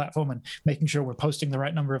build our platform and making sure we're posting the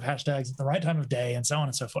right number of hashtags at the right time of day and so on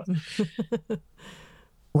and so forth.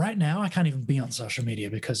 Right now, I can't even be on social media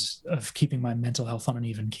because of keeping my mental health on an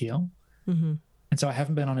even keel. And so I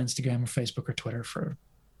haven't been on Instagram or Facebook or Twitter for,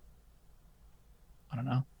 I don't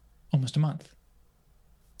know, almost a month.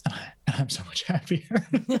 And I'm so much happier.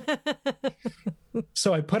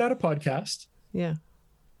 So I put out a podcast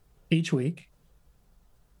each week.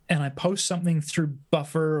 And I post something through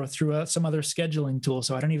Buffer or through some other scheduling tool,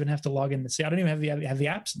 so I don't even have to log in to see. I don't even have the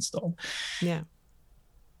apps installed. Yeah.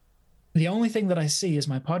 The only thing that I see is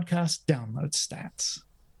my podcast download stats,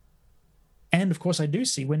 and of course, I do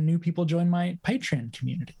see when new people join my Patreon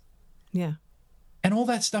community. Yeah. And all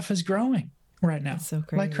that stuff is growing right now, so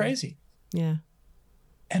crazy. Like crazy. Yeah.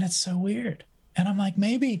 And it's so weird. And I'm like,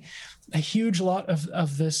 maybe a huge lot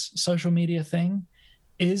of this social media thing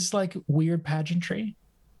is like weird pageantry.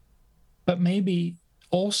 But maybe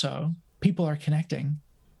also people are connecting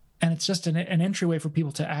and it's just an entryway for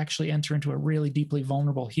people to actually enter into a really deeply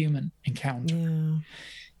vulnerable human encounter. Yeah.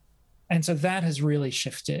 And so that has really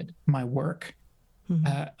shifted my work.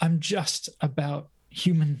 I'm just about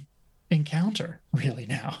human encounter really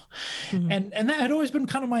now. And that had always been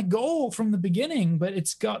kind of my goal from the beginning, but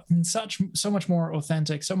it's gotten so much more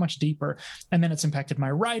authentic, so much deeper. And then it's impacted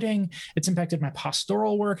my writing, it's impacted my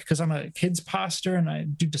pastoral work, because I'm a kids pastor and I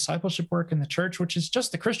do discipleship work in the church, which is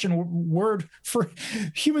just the Christian word for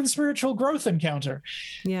human spiritual growth encounter.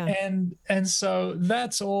 Yeah. And so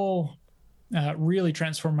that's all really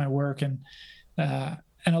transformed my work and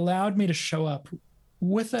allowed me to show up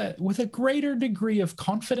with a greater degree of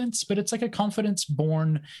confidence, but it's like a confidence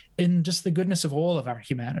born in just the goodness of all of our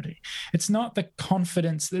humanity. It's not the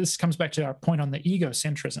confidence, this comes back to our point on the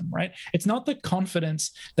egocentrism, right? It's not the confidence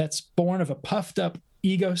that's born of a puffed up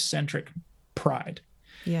egocentric pride.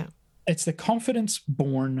 Yeah. It's the confidence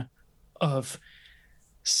born of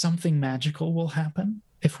something magical will happen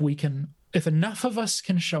if enough of us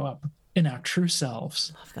can show up in our true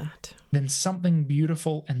selves. Love that. Then something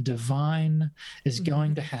beautiful and divine is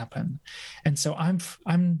going to happen. And so I'm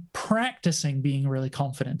practicing being really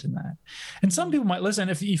confident in that. And some people might listen,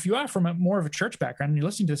 if you are from more of a church background and you're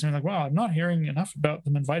listening to this and you're like, wow, I'm not hearing enough about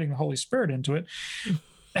them inviting the Holy Spirit into it.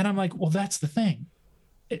 And I'm like, well, that's the thing.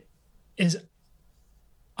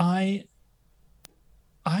 I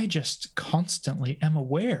just constantly am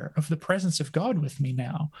aware of the presence of God with me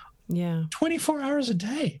now. Yeah. 24 hours a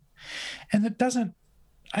day. And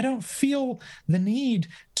I don't feel the need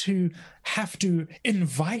to have to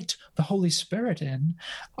invite the Holy Spirit in.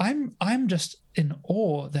 I'm just in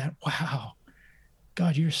awe that, wow,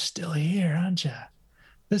 God, you're still here, aren't you?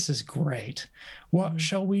 This is great. What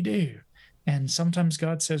shall we do? And sometimes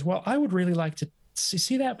God says, well, I would really like to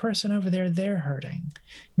see that person over there, they're hurting.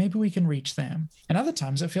 Maybe we can reach them. And other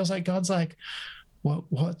times it feels like God's like,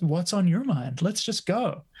 what's on your mind? Let's just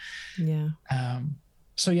go. Yeah.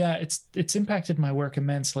 So yeah, it's impacted my work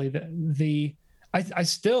immensely. I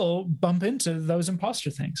still bump into those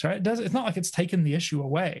imposter things, right? It's not like it's taken the issue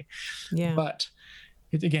away. Yeah. But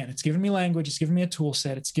it's given me language, it's given me a tool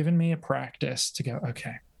set, it's given me a practice to go,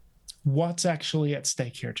 okay, what's actually at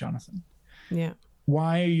stake here, Jonathan? Yeah.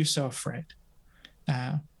 Why are you so afraid?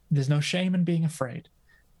 There's no shame in being afraid.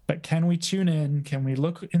 But can we tune in? Can we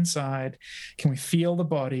look inside? Can we feel the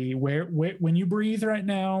body? Where when you breathe right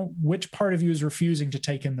now, which part of you is refusing to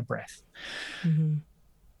take in the breath?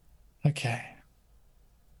 Okay.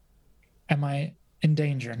 Am I in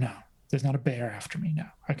danger? No. There's not a bear after me. No.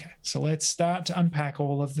 Okay. So let's start to unpack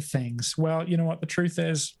all of the things. Well, you know what? The truth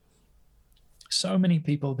is, so many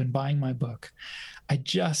people have been buying my book. I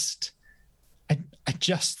just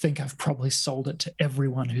think I've probably sold it to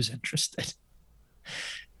everyone who's interested.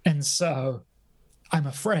 And so I'm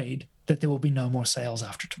afraid that there will be no more sales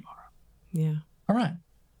after tomorrow. Yeah. All right.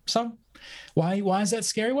 So why is that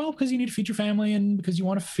scary? Well, because you need to feed your family and because you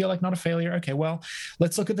want to feel like not a failure. Okay, well,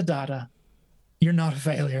 let's look at the data. You're not a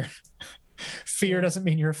failure. Fear doesn't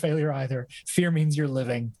mean you're a failure either. Fear means you're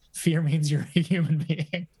living. Fear means you're a human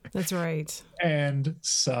being. That's right. And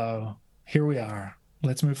so here we are.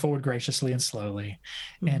 Let's move forward graciously and slowly.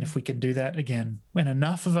 And if we can do that again, when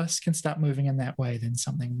enough of us can stop moving in that way, then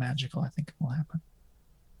something magical, I think, will happen.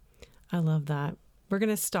 I love that. We're going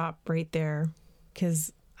to stop right there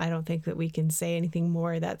because I don't think that we can say anything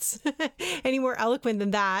more that's any more eloquent than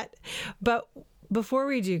that. But before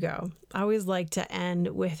we do go, I always like to end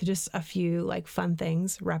with just a few like fun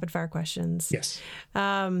things, rapid fire questions. Yes.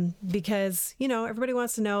 Because, everybody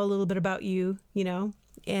wants to know a little bit about you,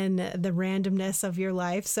 and the randomness of your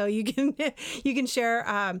life. So you can share.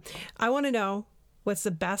 I want to know, what's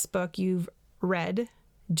the best book you've read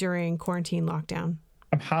during quarantine lockdown?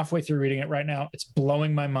 I'm halfway through reading it right now. It's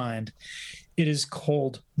blowing my mind. It is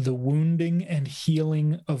called The Wounding and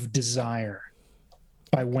Healing of Desire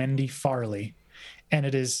by Wendy Farley. And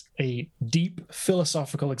it is a deep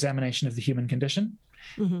philosophical examination of the human condition.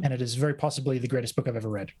 And it is very possibly the greatest book I've ever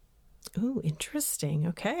read. Oh, interesting.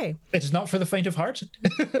 Okay. It is not for the faint of heart,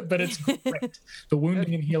 but it's great. The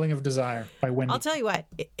Wounding and Healing of Desire by Wendy. I'll tell you what,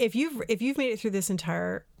 if you've made it through this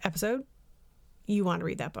entire episode, you want to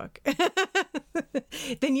read that book.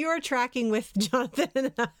 Then you are tracking with Jonathan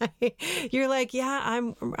and I. You're like, yeah,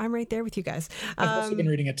 I'm right there with you guys. I've also been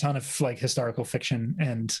reading a ton of like historical fiction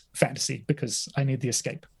and fantasy because I need the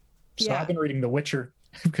escape. So I've been reading The Witcher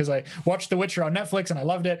because I watched The Witcher on Netflix and I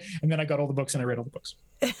loved it. And then I got all the books and I read all the books.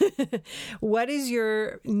 What is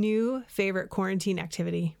your new favorite quarantine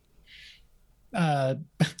activity? It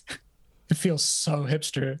feels so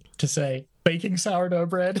hipster to say baking sourdough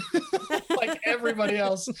bread like everybody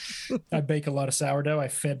else. I bake a lot of sourdough.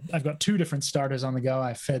 I've got 2 different starters on the go.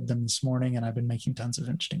 I fed them this morning and I've been making tons of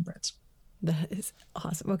interesting breads. That is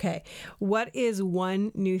awesome. Okay. What is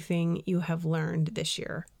one new thing you have learned this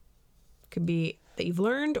year? Could be that you've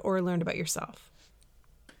learned or learned about yourself.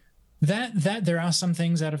 that there are some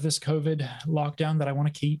things out of this COVID lockdown that I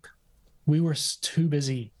want to keep. We were too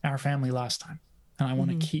busy, our family, last time, and I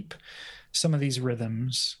want to keep some of these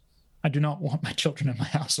rhythms. I do not want my children in my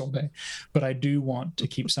house all day, but I do want to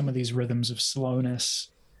keep some of these rhythms of slowness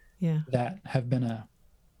that have been a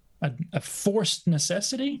forced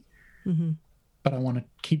necessity, but I want to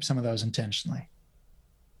keep some of those intentionally.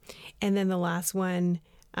 And then the last one,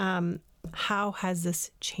 how has this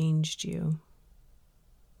changed you?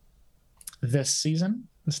 This season,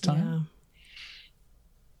 this time?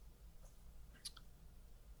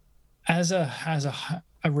 Yeah. As a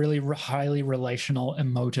really highly relational,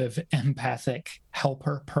 emotive, empathic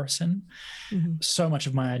helper person, so much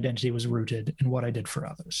of my identity was rooted in what I did for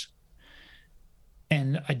others.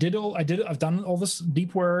 And I've done all this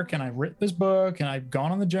deep work, and I've written this book, and I've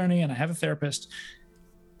gone on the journey, and I have a therapist,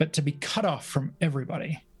 but to be cut off from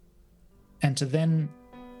everybody and to then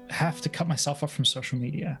have to cut myself off from social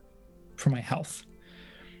media for my health,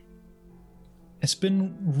 it's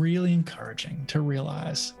been really encouraging to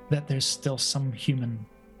realize that there's still some human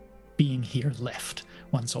being here left.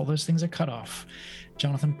 Once all those things are cut off,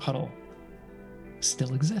 Jonathan Puddle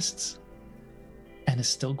still exists and is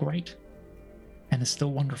still great and is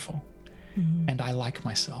still wonderful. And I like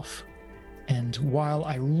myself. And while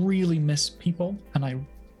I really miss people, and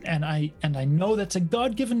I know that's a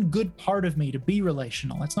God-given good part of me to be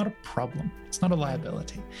relational, that's not a problem. It's not a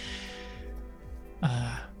liability.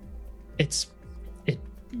 It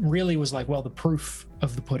really was like, well, the proof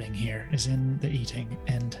of the pudding here is in the eating,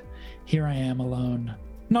 and here I am alone.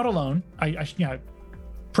 Not alone. I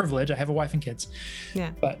privilege. I have a wife and kids.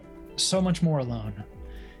 Yeah. But so much more alone,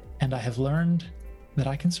 and I have learned that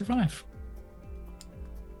I can survive.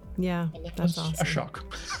 Yeah, that's awesome. A shock.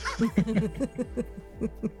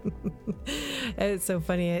 It's so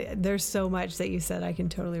funny. There's so much that you said I can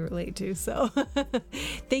totally relate to. So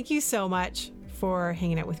thank you so much for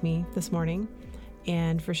hanging out with me this morning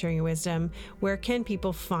and for sharing your wisdom. Where can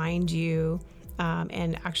people find you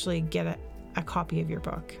and actually get a copy of your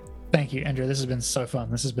book? Thank you, Andrea. This has been so fun.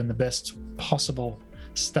 This has been the best possible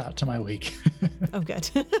start to my week. Oh, good.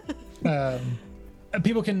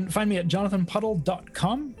 People can find me at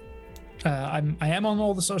jonathanpuddle.com. I am on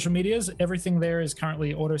all the social medias. Everything there is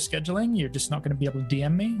currently auto scheduling. You're just not going to be able to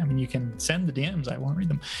DM me. I mean, you can send the DMs. I won't read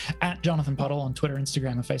them. At Jonathan Puddle on Twitter,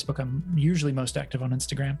 Instagram, and Facebook. I'm usually most active on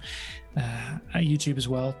Instagram. YouTube as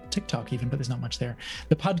well. TikTok even, but there's not much there.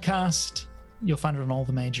 The podcast, you'll find it on all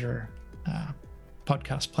the major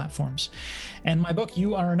podcast platforms. And my book,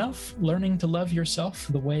 You Are Enough, Learning to Love Yourself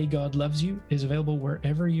the Way God Loves You, is available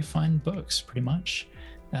wherever you find books, pretty much.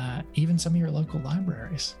 Even some of your local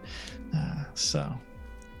libraries. So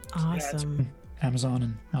awesome. Amazon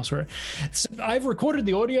and elsewhere. So I've recorded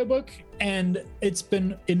the audiobook, and it's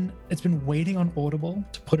been waiting on Audible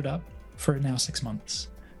to put it up for now 6 months.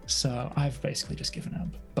 So I've basically just given up.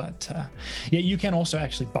 But yeah, you can also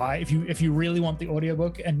actually buy, if you really want the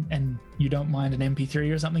audiobook and you don't mind an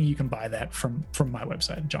MP3 or something, you can buy that from my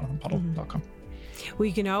website, jonathanpuddle.com. Well,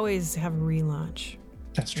 you can always have a relaunch.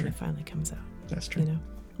 That's true. When it finally comes out. That's true. You know?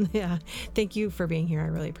 Yeah. Thank you for being here. I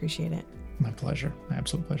really appreciate it. My pleasure. My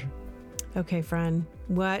absolute pleasure. Okay, friend.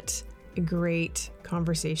 What a great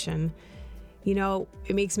conversation. You know,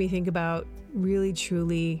 it makes me think about really,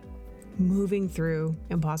 truly moving through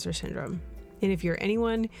imposter syndrome. And if you're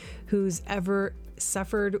anyone who's ever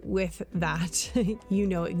suffered with that, you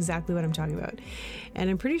know exactly what I'm talking about. And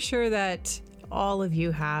I'm pretty sure that all of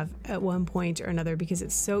you have at one point or another, because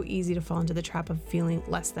it's so easy to fall into the trap of feeling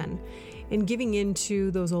less than and giving into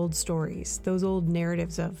those old stories, those old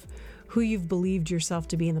narratives of who you've believed yourself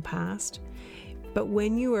to be in the past. But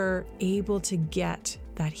when you are able to get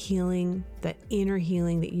that healing, that inner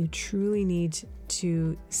healing that you truly need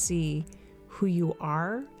to see who you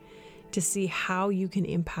are, to see how you can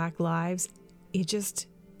impact lives, it just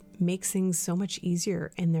makes things so much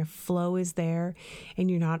easier, and their flow is there, and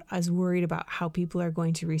you're not as worried about how people are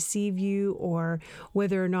going to receive you or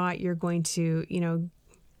whether or not you're going to,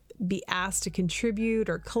 be asked to contribute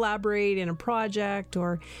or collaborate in a project,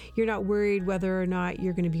 or you're not worried whether or not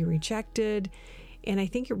you're going to be rejected. And I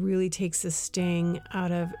think it really takes the sting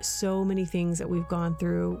out of so many things that we've gone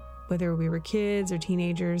through, whether we were kids or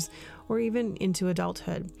teenagers or even into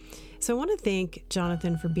adulthood. So I want to thank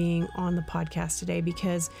Jonathan for being on the podcast today,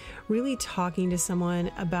 because really talking to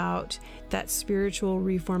someone about that spiritual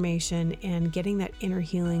reformation and getting that inner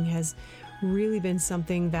healing has really been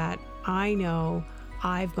something that I know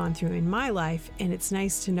I've gone through in my life. And it's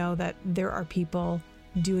nice to know that there are people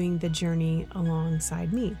doing the journey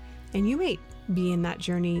alongside me. And you may be in that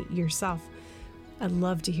journey yourself. I'd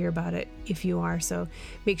love to hear about it if you are. So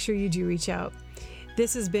make sure you do reach out.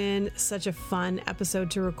 This has been such a fun episode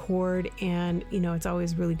to record, and it's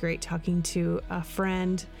always really great talking to a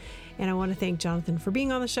friend. And I want to thank Jonathan for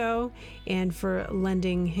being on the show and for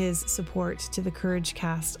lending his support to the Courage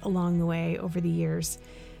Cast along the way over the years.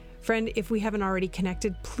 Friend, if we haven't already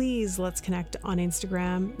connected, please let's connect on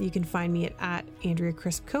Instagram. You can find me at Andrea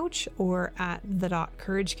Crisp Coach or at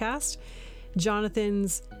 @CourageCast.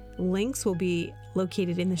 Jonathan's links will be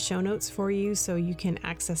located in the show notes for you, so you can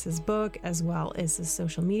access his book as well as his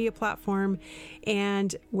social media platform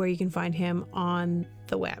and where you can find him on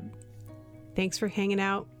the web. Thanks for hanging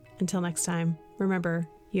out. Until next time, remember,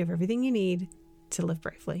 you have everything you need to live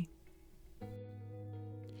bravely.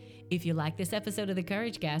 If you like this episode of the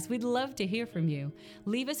Courage Cast, we'd love to hear from you.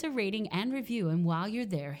 Leave us a rating and review, and while you're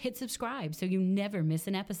there, hit subscribe so you never miss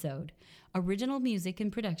an episode. Original music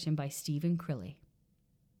and production by Stephen Crilly.